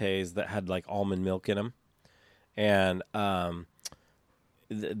lattes that had like almond milk in them. And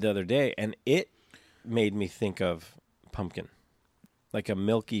the other day, and it made me think of pumpkin, like a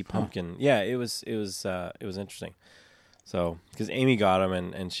milky pumpkin. Yeah, it was interesting. So, because Amy got them,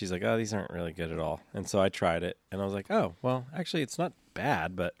 and she's like, oh, these aren't really good at all. And so I tried it, and I was like, oh, well, actually, it's not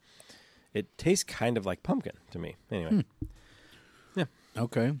bad, but it tastes kind of like pumpkin to me. Anyway. Yeah.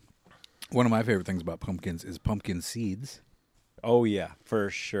 Okay. One of my favorite things about pumpkins is pumpkin seeds. Oh, yeah, for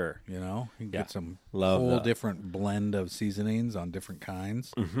sure. You know, you can get some different blend of seasonings on different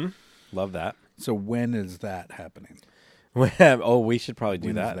kinds. Mm-hmm. Love that. So when is that happening? We should probably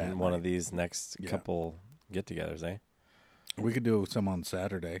do that in one of these next couple get-togethers, eh? We could do some on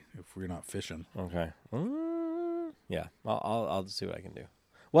Saturday if we're not fishing. Okay. Yeah, I'll see what I can do.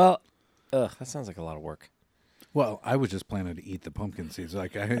 Well, that sounds like a lot of work. Well, I was just planning to eat the pumpkin seeds.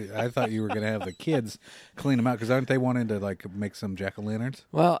 Like I thought you were going to have the kids clean them out because aren't they wanting to like make some jack-o'-lanterns?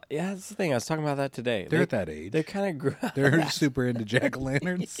 Well, yeah, that's the thing. I was talking about that today. They're at that age. They kind of grew up. They're super into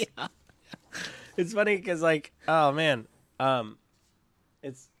jack-o'-lanterns. Yeah. It's funny because, like, oh man,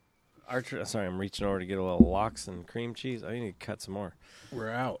 it's Archer. Sorry, I'm reaching over to get a little lox and cream cheese. I need to cut some more.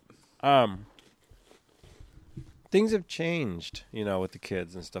 We're out. Things have changed, with the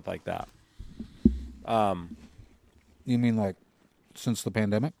kids and stuff like that. You mean like since the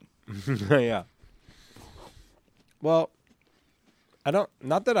pandemic? Yeah. Well,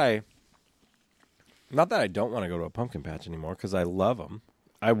 not that I don't want to go to a pumpkin patch anymore because I love them.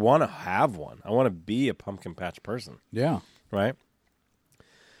 I want to have one. I want to be a pumpkin patch person. Yeah. Right?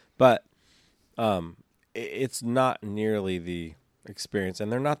 But it's not nearly the experience,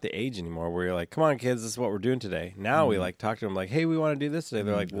 and they're not the age anymore where you're like, come on, kids, this is what we're doing today. Now we like talk to them like, hey, we want to do this today.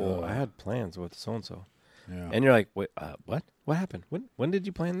 They're like, well, I had plans with so-and-so. Yeah. And you're like, wait, what? What happened? When did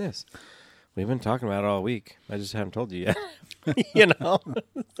you plan this? We've been talking about it all week. I just haven't told you yet.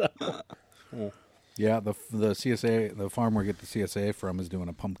 So. Yeah, the CSA, the farm we get the CSA from is doing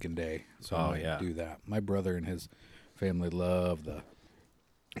a pumpkin day. So I do that. My brother and his family love the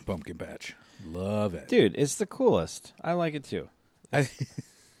pumpkin patch. Love it. Dude, it's the coolest. I like it too. I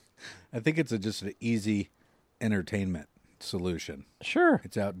think it's just an easy entertainment solution. Sure.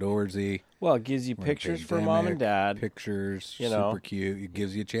 It's outdoorsy. Well, it gives you pictures for mom and dad. Pictures, super cute. It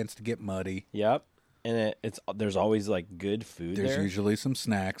gives you a chance to get muddy. Yep. And there's always like good food there. There's usually some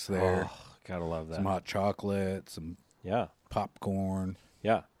snacks there. Oh, gotta love that. Some hot chocolate, some popcorn.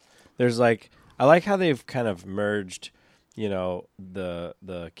 Yeah. There's like, I like how they've kind of merged,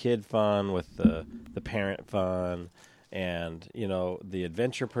 the kid fun with the parent fun, and the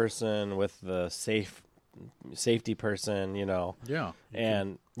adventure person with the safety person. Yeah.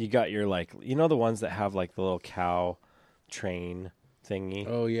 And you got your like, the ones that have like the little cow train thingy.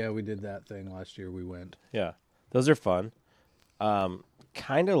 Oh yeah, we did that thing last year. We went. Yeah, those are fun.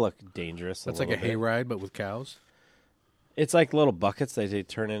 Kind of look dangerous. That's like a hayride, but with cows. It's like little buckets that they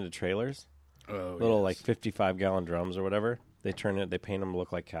turn into trailers. Oh, little like 55-gallon drums or whatever. They paint them to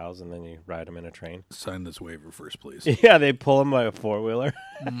look like cows, and then you ride them in a train. Sign this waiver first, please. Yeah, they pull them by a four-wheeler.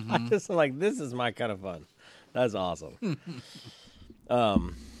 Mm-hmm. Just like, this is my kind of fun. That's awesome.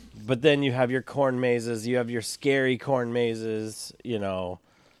 But then you have your corn mazes. You have your scary corn mazes,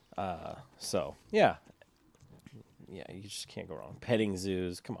 So, yeah. Yeah, you just can't go wrong. Petting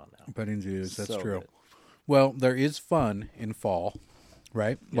zoos. Come on now. Petting zoos, that's so true. Good. Well, there is fun in fall,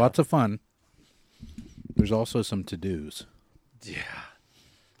 right? Yeah. Lots of fun. There's also some to-dos. Yeah.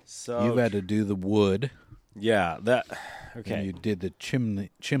 So you've had to do the wood. Yeah, okay. And you did the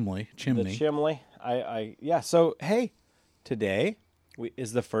chimney. The chimney. So hey, today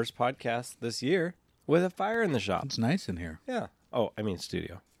is the first podcast this year with a fire in the shop. It's nice in here. Yeah. Oh, I mean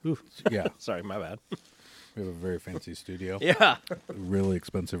studio. Ooh, yeah. Sorry, my bad. We have a very fancy studio. Yeah. Really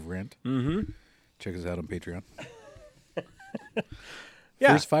expensive rent. Mm-hmm. Check us out on Patreon.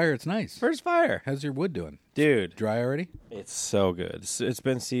 Yeah. First fire, it's nice. First fire. How's your wood doing? Dude. Dry already? It's so good. It's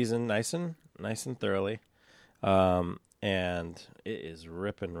been seasoned nice and thoroughly. And it is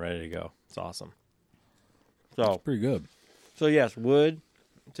ripping ready to go. It's awesome. So It's pretty good. So yes, wood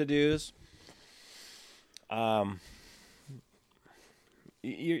to-dos.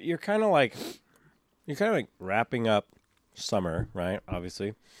 You're kind of like wrapping up summer, right?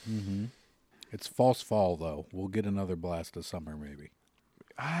 Obviously. Mm-hmm. It's false fall though. We'll get another blast of summer maybe.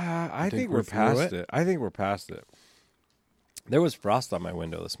 I think we're past it. I think we're past it. There was frost on my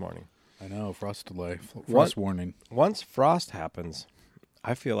window this morning. I know, frost delay, frost warning. Once frost happens,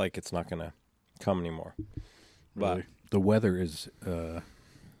 I feel like it's not going to come anymore. Really? But The weather is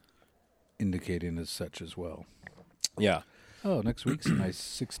indicating as such as well. yeah. Oh, next week's a nice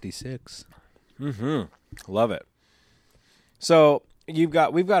 66. Mm-hmm. Love it. So we've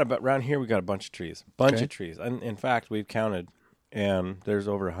got around here. We've got a bunch of trees, Okay. of trees. And in fact, we've counted, and there's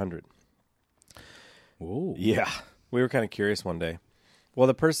over 100. Whoa. Yeah, we were kind of curious one day.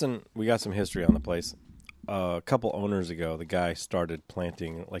 Well, we got some history on the place. A couple owners ago, the guy started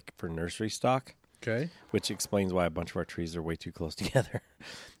planting like for nursery stock, Okay. which explains why a bunch of our trees are way too close together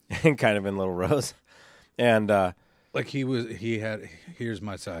and kind of in little rows. And Like he had, here's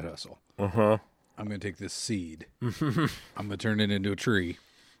my side hustle. uh-huh. I'm going to take this seed. I'm going to turn it into a tree,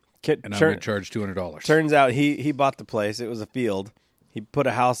 Kid, and I'm going to charge $200. Turns out he bought the place. It was a field. He put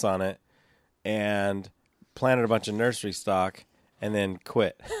a house on it and planted a bunch of nursery stock and then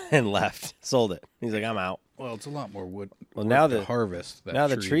quit and left. Sold it. He's like, I'm out. Well, it's a lot more wood. Well, now to the harvest. That now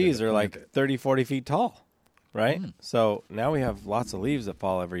the tree trees that I are like planted. 30, 40 feet tall, right? So now we have lots of leaves that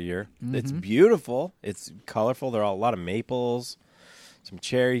fall every year. It's beautiful. It's colorful. There are a lot of maples, some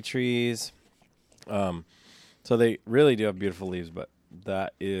cherry trees. So they really do have beautiful leaves, but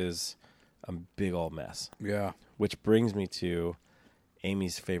that is a big old mess. Yeah. Which brings me to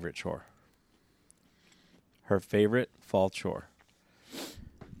Amy's favorite chore. Her favorite fall chore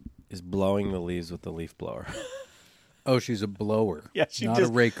is blowing the leaves with the leaf blower. Oh, she's a blower. Yeah, not a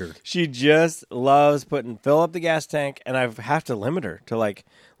raker. She just loves fill up the gas tank, and I have to limit her to like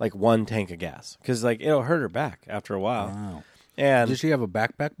one tank of gas because like it'll hurt her back after a while. Wow. And Does she have a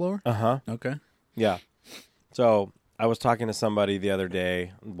backpack blower? Okay. Yeah. So I was talking to somebody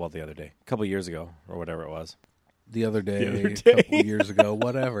a couple years ago or whatever it was. The other day, other a day. couple years ago,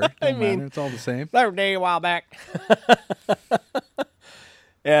 whatever. I Don't mean- matter. It's all the same. The other day, a while back.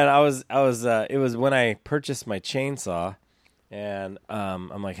 And it was when I purchased my chainsaw, and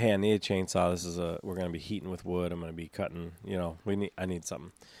I'm like, hey, I need a chainsaw. We're going to be heating with wood. I'm going to be cutting, I need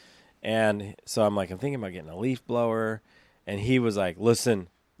something. And so I'm thinking about getting a leaf blower. And he was like, listen,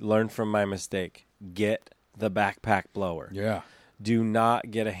 learn from my mistake. Get the backpack blower. Yeah. Do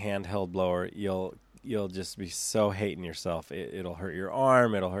not get a handheld blower. You'll just be so hating yourself. It'll hurt your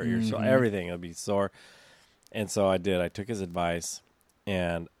arm. It'll hurt your soul. Everything. It'll be sore. And so I did. I took his advice.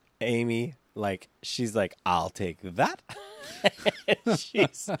 And Amy, she's like, I'll take that.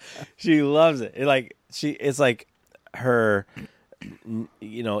 She loves it. It's like her,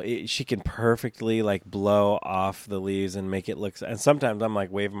 she can perfectly blow off the leaves and make it look. And sometimes I'm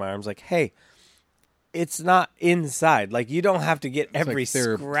waving my arms hey, it's not inside. You don't have to get every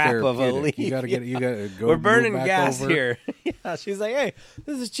scrap of a leaf. You got to go. We're burning move back gas over. here. Yeah, she's like, hey,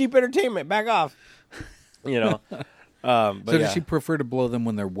 this is cheap entertainment. Back off. But So does she prefer to blow them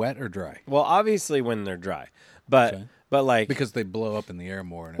when they're wet or dry? Well, obviously when they're dry, but Okay. but Because they blow up in the air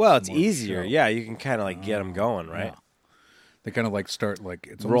more. And it's more easier. show. Yeah, you can kind of get them going, right? Yeah. They kind of start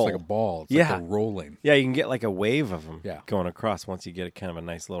it's Roll. almost like a ball. It's Yeah. like a rolling. Yeah, you can get a wave of them Yeah. going across once you get kind of a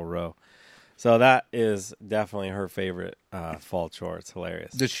nice little row. So that is definitely her favorite fall chore. It's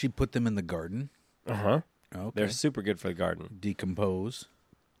hilarious. Does she put them in the garden? Uh-huh. Okay. They're super good for the garden. Decompose.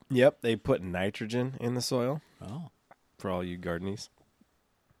 Yep, they put nitrogen in the soil Oh. for all you gardeners,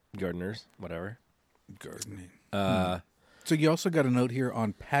 whatever. Gardening. So you also got a note here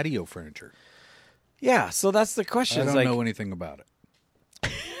on patio furniture. yeah, so that's the question. I It's don't know anything about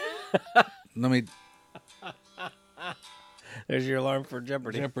it. Let me... There's your alarm for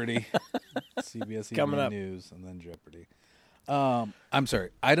Jeopardy. Jeopardy. CBS Coming Evening up. News, and then Jeopardy. I'm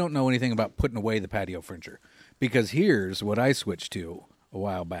sorry. I don't know anything about putting away the patio furniture. Because here's what I switched to a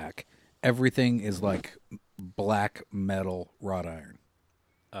while back. Everything is black metal wrought iron.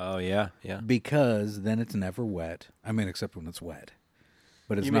 Oh, yeah, yeah. Because then it's never wet. I mean, except when it's wet.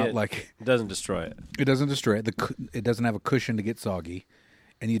 But it's You mean not it doesn't destroy it. It doesn't destroy it. It doesn't have a cushion to get soggy.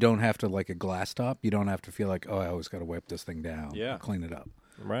 And you don't have to, like a glass top, you don't have to feel like, oh, I always got to wipe this thing down. Yeah. Clean it up.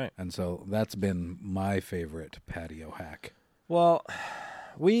 Right. And so that's been my favorite patio hack. Well,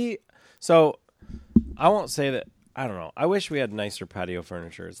 so I won't say that, I don't know. I wish we had nicer patio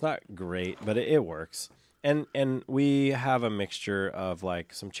furniture. It's not great, but it works. And we have a mixture of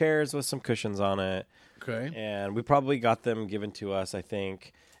like some chairs with some cushions on it. Okay. And we probably got them given to us, I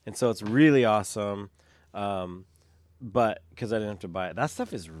think. And so it's really awesome. But because I didn't have to buy it. That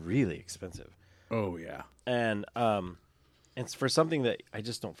stuff is really expensive. Oh, yeah. And it's for something that I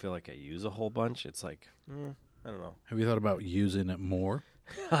just don't feel like I use a whole bunch. It's like, I don't know. Have you thought about using it more?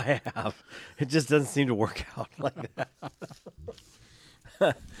 I have. It just doesn't seem to work out like that.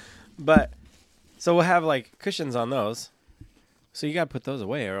 But so we'll have like cushions on those. So you got to put those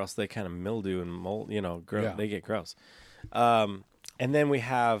away, or else they kind of mildew and mold. They get gross. And then we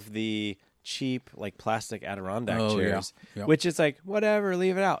have the cheap like plastic Adirondack chairs, which is like whatever,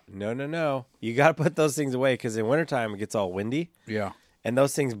 leave it out. No. You got to put those things away because in wintertime it gets all windy. Yeah. And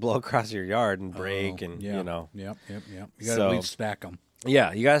those things blow across your yard and break, and Yep. You got to at least stack them.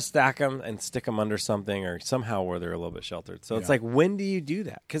 Yeah, you got to stack them and stick them under something or somehow where they're a little bit sheltered. So it's like, when do you do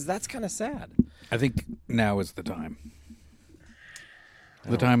that? Because that's kind of sad. I think now is the time.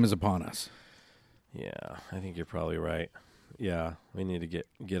 The time is upon us. Yeah, I think you're probably right. Yeah, we need to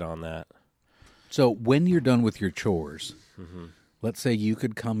get on that. So when you're done with your chores, let's say you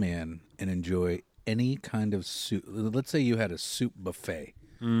could come in and enjoy any kind of soup. Let's say you had a soup buffet.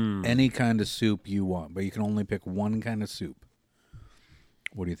 Any kind of soup you want, but you can only pick one kind of soup.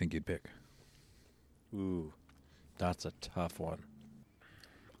 What do you think you'd pick? Ooh, that's a tough one.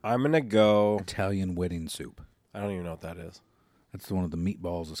 I'm going to go Italian wedding soup. I don't even know what that is. That's the one with the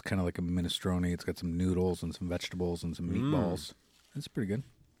meatballs. It's kind of like a minestrone. It's got some noodles and some vegetables and some meatballs. It's pretty good.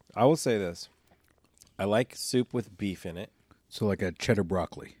 I will say this. I like soup with beef in it. So like a cheddar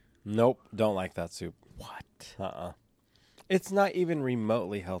broccoli. Nope, don't like that soup. What? It's not even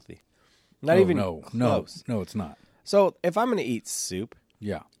remotely healthy. Not even close. No, it's not. So if I'm going to eat soup,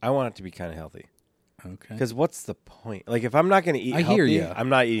 Yeah. I want it to be kind of healthy. Okay. Because what's the point? Like if I'm not going to eat I healthy, hear ya. I'm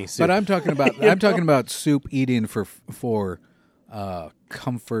not eating soup. But I'm talking about talking about soup eating for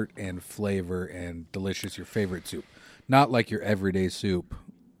comfort and flavor and delicious. Your favorite soup, not like your everyday soup.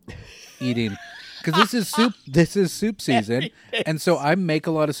 Eating because this is soup. This is soup season, and so I make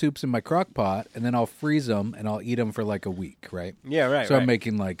a lot of soups in my crock pot, and then I'll freeze them and I'll eat them for like a week, right? Yeah, right. So I'm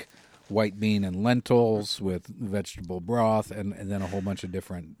making like white bean and lentils with vegetable broth, and then a whole bunch of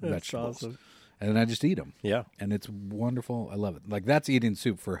different vegetables. Awesome. And then I just eat them. Yeah. And it's wonderful. I love it. Like, that's eating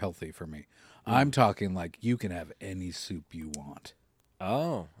soup for healthy for me. I'm talking like you can have any soup you want.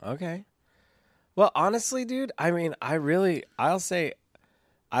 Oh, okay. Well, honestly, dude, I mean, I'll say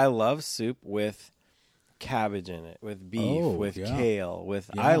I love soup with cabbage in it, with beef, with kale,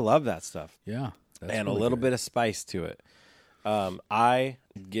 I love that stuff. Yeah. That's and really a little good. bit of spice to it. I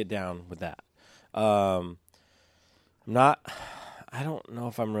get down with that. I don't know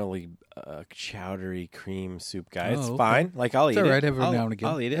if I'm really a chowdery cream soup guy. It's fine. Like I'll eat it. It's all right every now and again.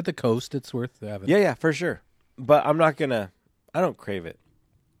 I'll eat it. At the coast, it's worth having. Yeah, for sure. But I'm not I don't crave it.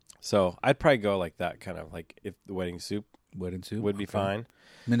 So I'd probably go like that, kind of like if the wedding soup would be fine.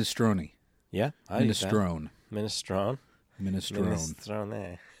 Minestrone. Yeah, I'd eat that. Minestrone. Minestrone.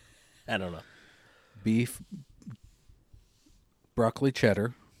 Minestrone. I don't know. Beef, broccoli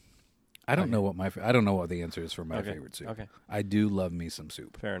cheddar. I don't know what the answer is for my favorite soup. Okay. I do love me some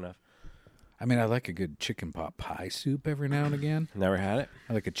soup. Fair enough. I mean, I like a good chicken pot pie soup every now and again. Never had it.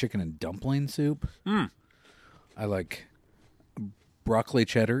 I like a chicken and dumpling soup. I like broccoli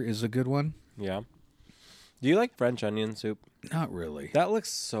cheddar is a good one. Yeah. Do you like French onion soup? Not really. That looks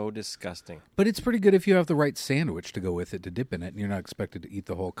so disgusting. But it's pretty good if you have the right sandwich to go with it to dip in it, and you're not expected to eat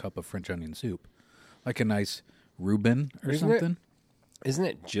the whole cup of French onion soup. Like a nice Reuben or something. Isn't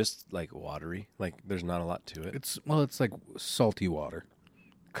it just like watery? Like there's not a lot to it. It's like salty water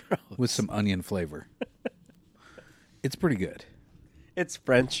with some onion flavor. It's pretty good. It's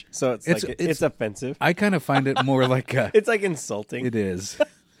French, so it's offensive. I kind of find it more like a... It's like insulting. It is.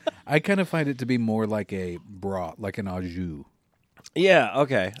 I kind of find it to be more like a broth, like an au jus. Yeah,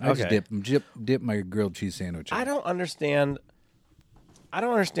 okay. I just dip my grilled cheese sandwich in. I don't understand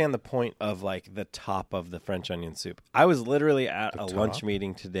the point of like the top of the French onion soup. I was literally at a lunch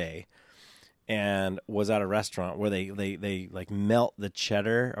meeting today and was at a restaurant where they like melt the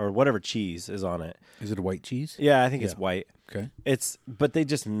cheddar or whatever cheese is on it. Is it a white cheese? Yeah, I think it's white. Okay. But they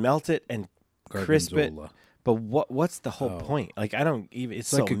just melt it and crisp it. But what's the whole point? Like I don't even.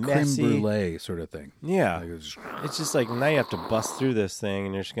 It's like so a messy. creme brulee sort of thing. Yeah, Like it's just like now you have to bust through this thing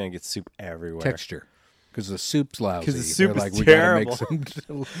and you're just gonna get soup everywhere. texture. Because the soup's lousy. Because the soup They're is we terrible. Gotta make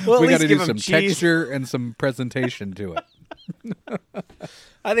some, Well, at we got least to give do 'em some cheese. texture and some presentation to it.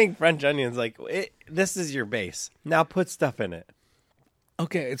 I think French onions, like, this is your base. Now put stuff in it.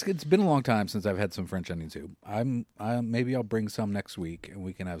 Okay, it's been a long time since I've had some French onion soup. Maybe I'll bring some next week and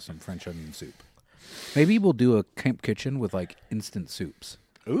we can have some French onion soup. Maybe we'll do a camp kitchen with like instant soups.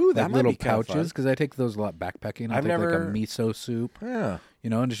 Ooh, that like might little be kinda pouches fun. because I take those a lot backpacking. I've take never- like a miso soup. Yeah.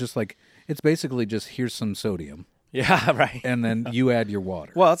 And it's just like it's basically just here's some sodium Yeah, right. and then you add your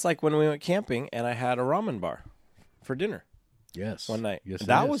water. Well, it's like when we went camping and I had a ramen bar for dinner Yes, one night. Yes, it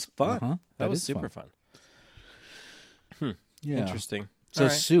that is. was fun. Uh-huh. That was is super fun. Yeah. Interesting. So All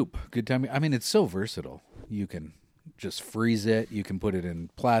right. soup, good time. I mean, it's so versatile. You can just freeze it. You can put it in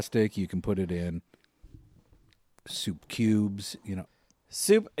plastic. You can put it in soup cubes.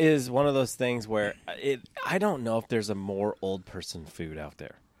 Soup is one of those things where I don't know if there's a more old person food out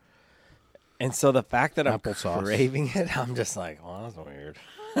there. And so the fact that I'm Applesauce. craving it, I'm just like, well, that's weird.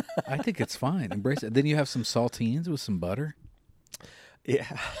 I think it's fine. Embrace it. Then you have some saltines with some butter. Yeah.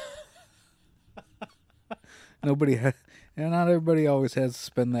 Not everybody always has to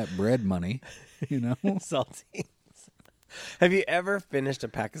spend that bread money, Saltines. Have you ever finished a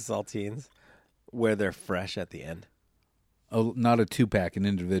pack of saltines where they're fresh at the end? Oh, not a 2-pack, an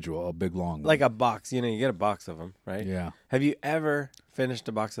individual, a big long one. Like a box. You get a box of them, right? Yeah. Have you ever finished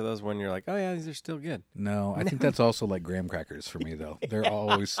a box of those when you're like, oh, yeah, these are still good? No, I think that's also like graham crackers for me, though. They're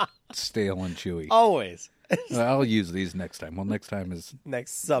always stale and chewy. Always. I'll use these next time. Well, next time is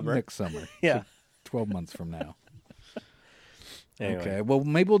Next summer. next summer. Yeah. 12 months from now. Anyway. Okay. Well,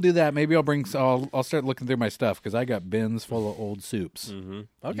 maybe we'll do that. Maybe I'll start looking through my stuff because I got bins full of old soups. Mm-hmm.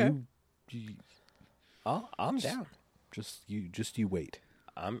 Okay. I'm Just- down. You wait.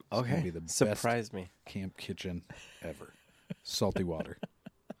 I'm gonna okay. be the best. Surprise me. Camp kitchen ever. Salty water.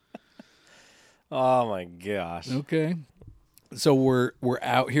 Oh my gosh. Okay. So we're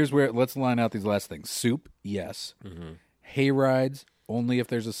out. Here's where let's line out these last things. Soup, yes. Mm-hmm. Hay rides, only if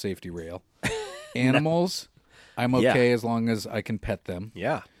there's a safety rail. Animals, I'm okay as long as I can pet them.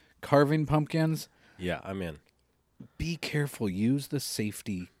 Yeah. Carving pumpkins, Yeah, I'm in. be careful. Use the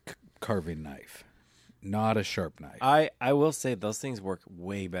safety carving knife, not a sharp knife. I will say those things work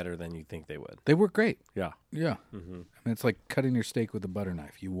way better than you think they would. They work great. Yeah. Yeah. I mean, it's like cutting your steak with a butter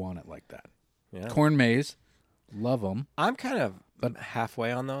knife. You want it like that. Yeah. Corn maze, love them. I'm kind of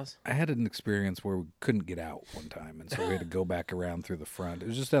halfway on those. I had an experience where we couldn't get out one time, and so we had to go back around through the front. It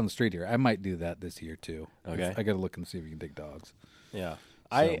was just down the street here. I might do that this year too. Okay. I got to look and see if we can take dogs. Yeah.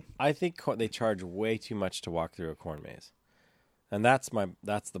 So- I think they charge way too much to walk through a corn maze. And that's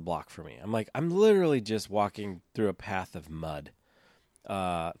the block for me. I'm literally just walking through a path of mud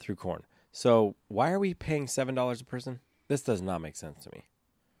through corn. So why are we paying $7 a person? This does not make sense to me.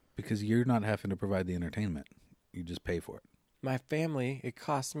 Because you're not having to provide the entertainment. You just pay for it. My family, it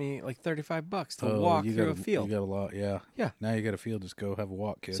costs me like $35 to walk through a field. You got a lot, yeah. Yeah. Now you got a field. Just go have a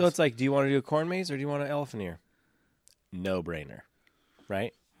walk, kids. So it's like, do you want to do a corn maze or do you want an elephant ear? No brainer,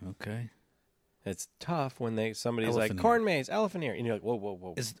 right? okay. It's tough when somebody's Elephant like, ear. corn maze, elephant ear. And you're like, whoa, whoa,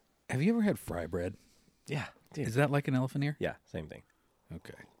 whoa. Have you ever had fry bread? Yeah, dude. Is that like an elephant ear? Yeah, same thing.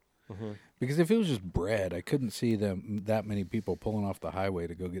 Okay. Mm-hmm. Because if it was just bread, I couldn't see that many people pulling off the highway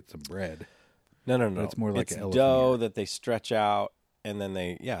to go get some bread. No. it's more like it's an elephant dough ear. that they stretch out, and then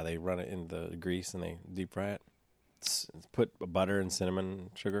they run it in the grease and they deep fry it. Put butter and cinnamon and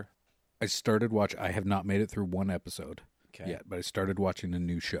sugar. I started watching. I have not made it through one episode Okay. yet, but I started watching a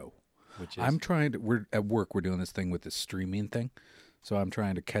new show. Which is I'm trying to. We're at work. We're doing this thing with this streaming thing, so I'm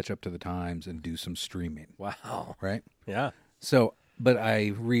trying to catch up to the times and do some streaming. wow. Right. Yeah. So, but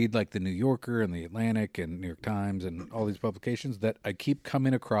I read like the New Yorker and the Atlantic and New York Times and all these publications that I keep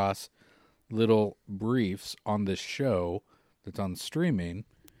coming across little briefs on this show that's on streaming.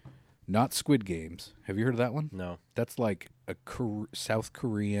 Not Squid Games. Have you heard of that one? No. That's like a South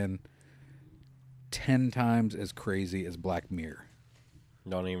Korean 10 times as crazy as Black Mirror.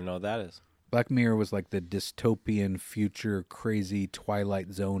 Don't even know what that is. Black Mirror was like the dystopian future, crazy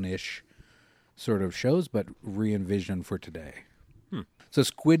Twilight Zone-ish sort of shows, but re-envisioned for today. So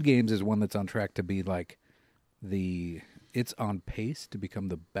Squid Games is one that's on track to be like it's on pace to become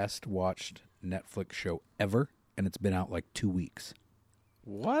the best watched Netflix show ever, and it's been out like 2 weeks.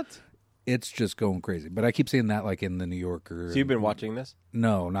 What? It's just going crazy. But I keep seeing that like in the New Yorker. So you've been watching this?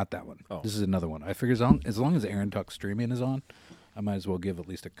 No, not that one. Oh. This is another one. I figure as long as Aaron Talk Streaming is on, I might as well give at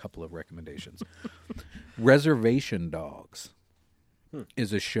least a couple of recommendations. Reservation Dogs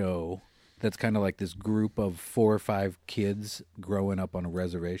is a show that's kind of like this group of 4 or 5 kids growing up on a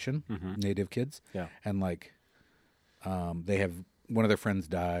reservation, native kids. Yeah. And like they have one of their friends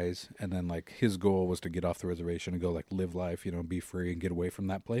dies, and then like his goal was to get off the reservation and go like live life, be free and get away from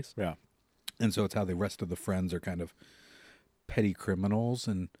that place. Yeah. And so it's how the rest of the friends are kind of petty criminals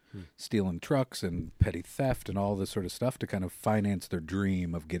and stealing trucks and petty theft and all this sort of stuff to kind of finance their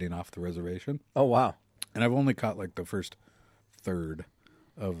dream of getting off the reservation. Oh, wow. And I've only caught like the first third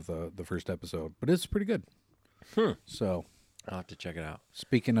of the first episode, but it's pretty good. So I'll have to check it out.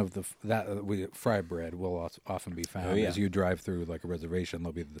 speaking of fry bread will often be found as you drive through like a rereservation.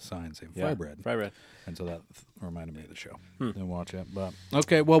 There'll be the sign saying fry bread. Fry bread. And so that reminded me of the show. Didn't watch it, but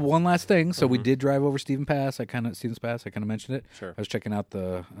okay. Well, one last thing. So we did drive over Stevens Pass. I kind of mentioned it. Sure. I was checking out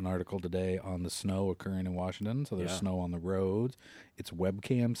an article today on the snow occurring in Washington. So there's snow on the roads. It's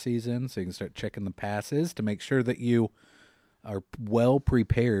webcam season, so you can start checking the passes to make sure that you are well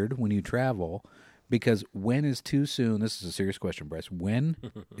prepared when you travel. Because when is too soon? This is a serious question, Bryce. When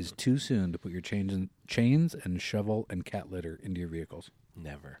is too soon to put your chains and shovel and cat litter into your vehicles?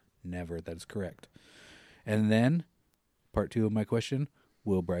 Never. Never. That is correct. And then, part 2 of my question: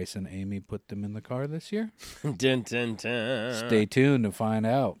 will Bryce and Amy put them in the car this year? Dun, dun, dun. Stay tuned to find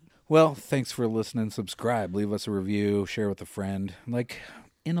out. Well, thanks for listening. Subscribe. Leave us a review. Share with a friend. Like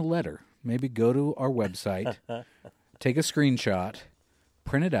in a letter. Maybe go to our website. Take a screenshot.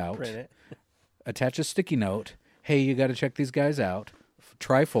 Print it out. Attach a sticky note. Hey, you got to check these guys out.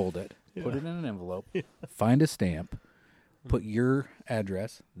 Tri-fold it. Put it in an envelope. Find a stamp. Put your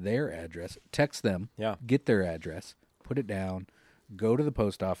address, their address. Text them. Get their address. Put it down. Go to the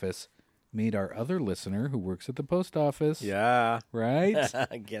post office. Meet our other listener who works at the post office. Yeah. Right?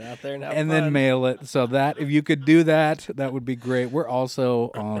 Get out there and have and fun. then mail it. So that, if you could do that, that would be great. We're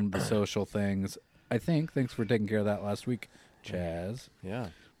also on the social things. I think. Thanks for taking care of that last week, Chaz. Yeah.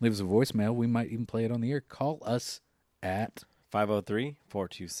 Leave us a voicemail. We might even play it on the air. Call us at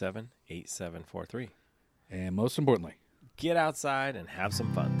 503-427-8743. And most importantly, get outside and have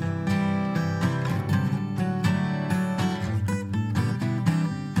some fun.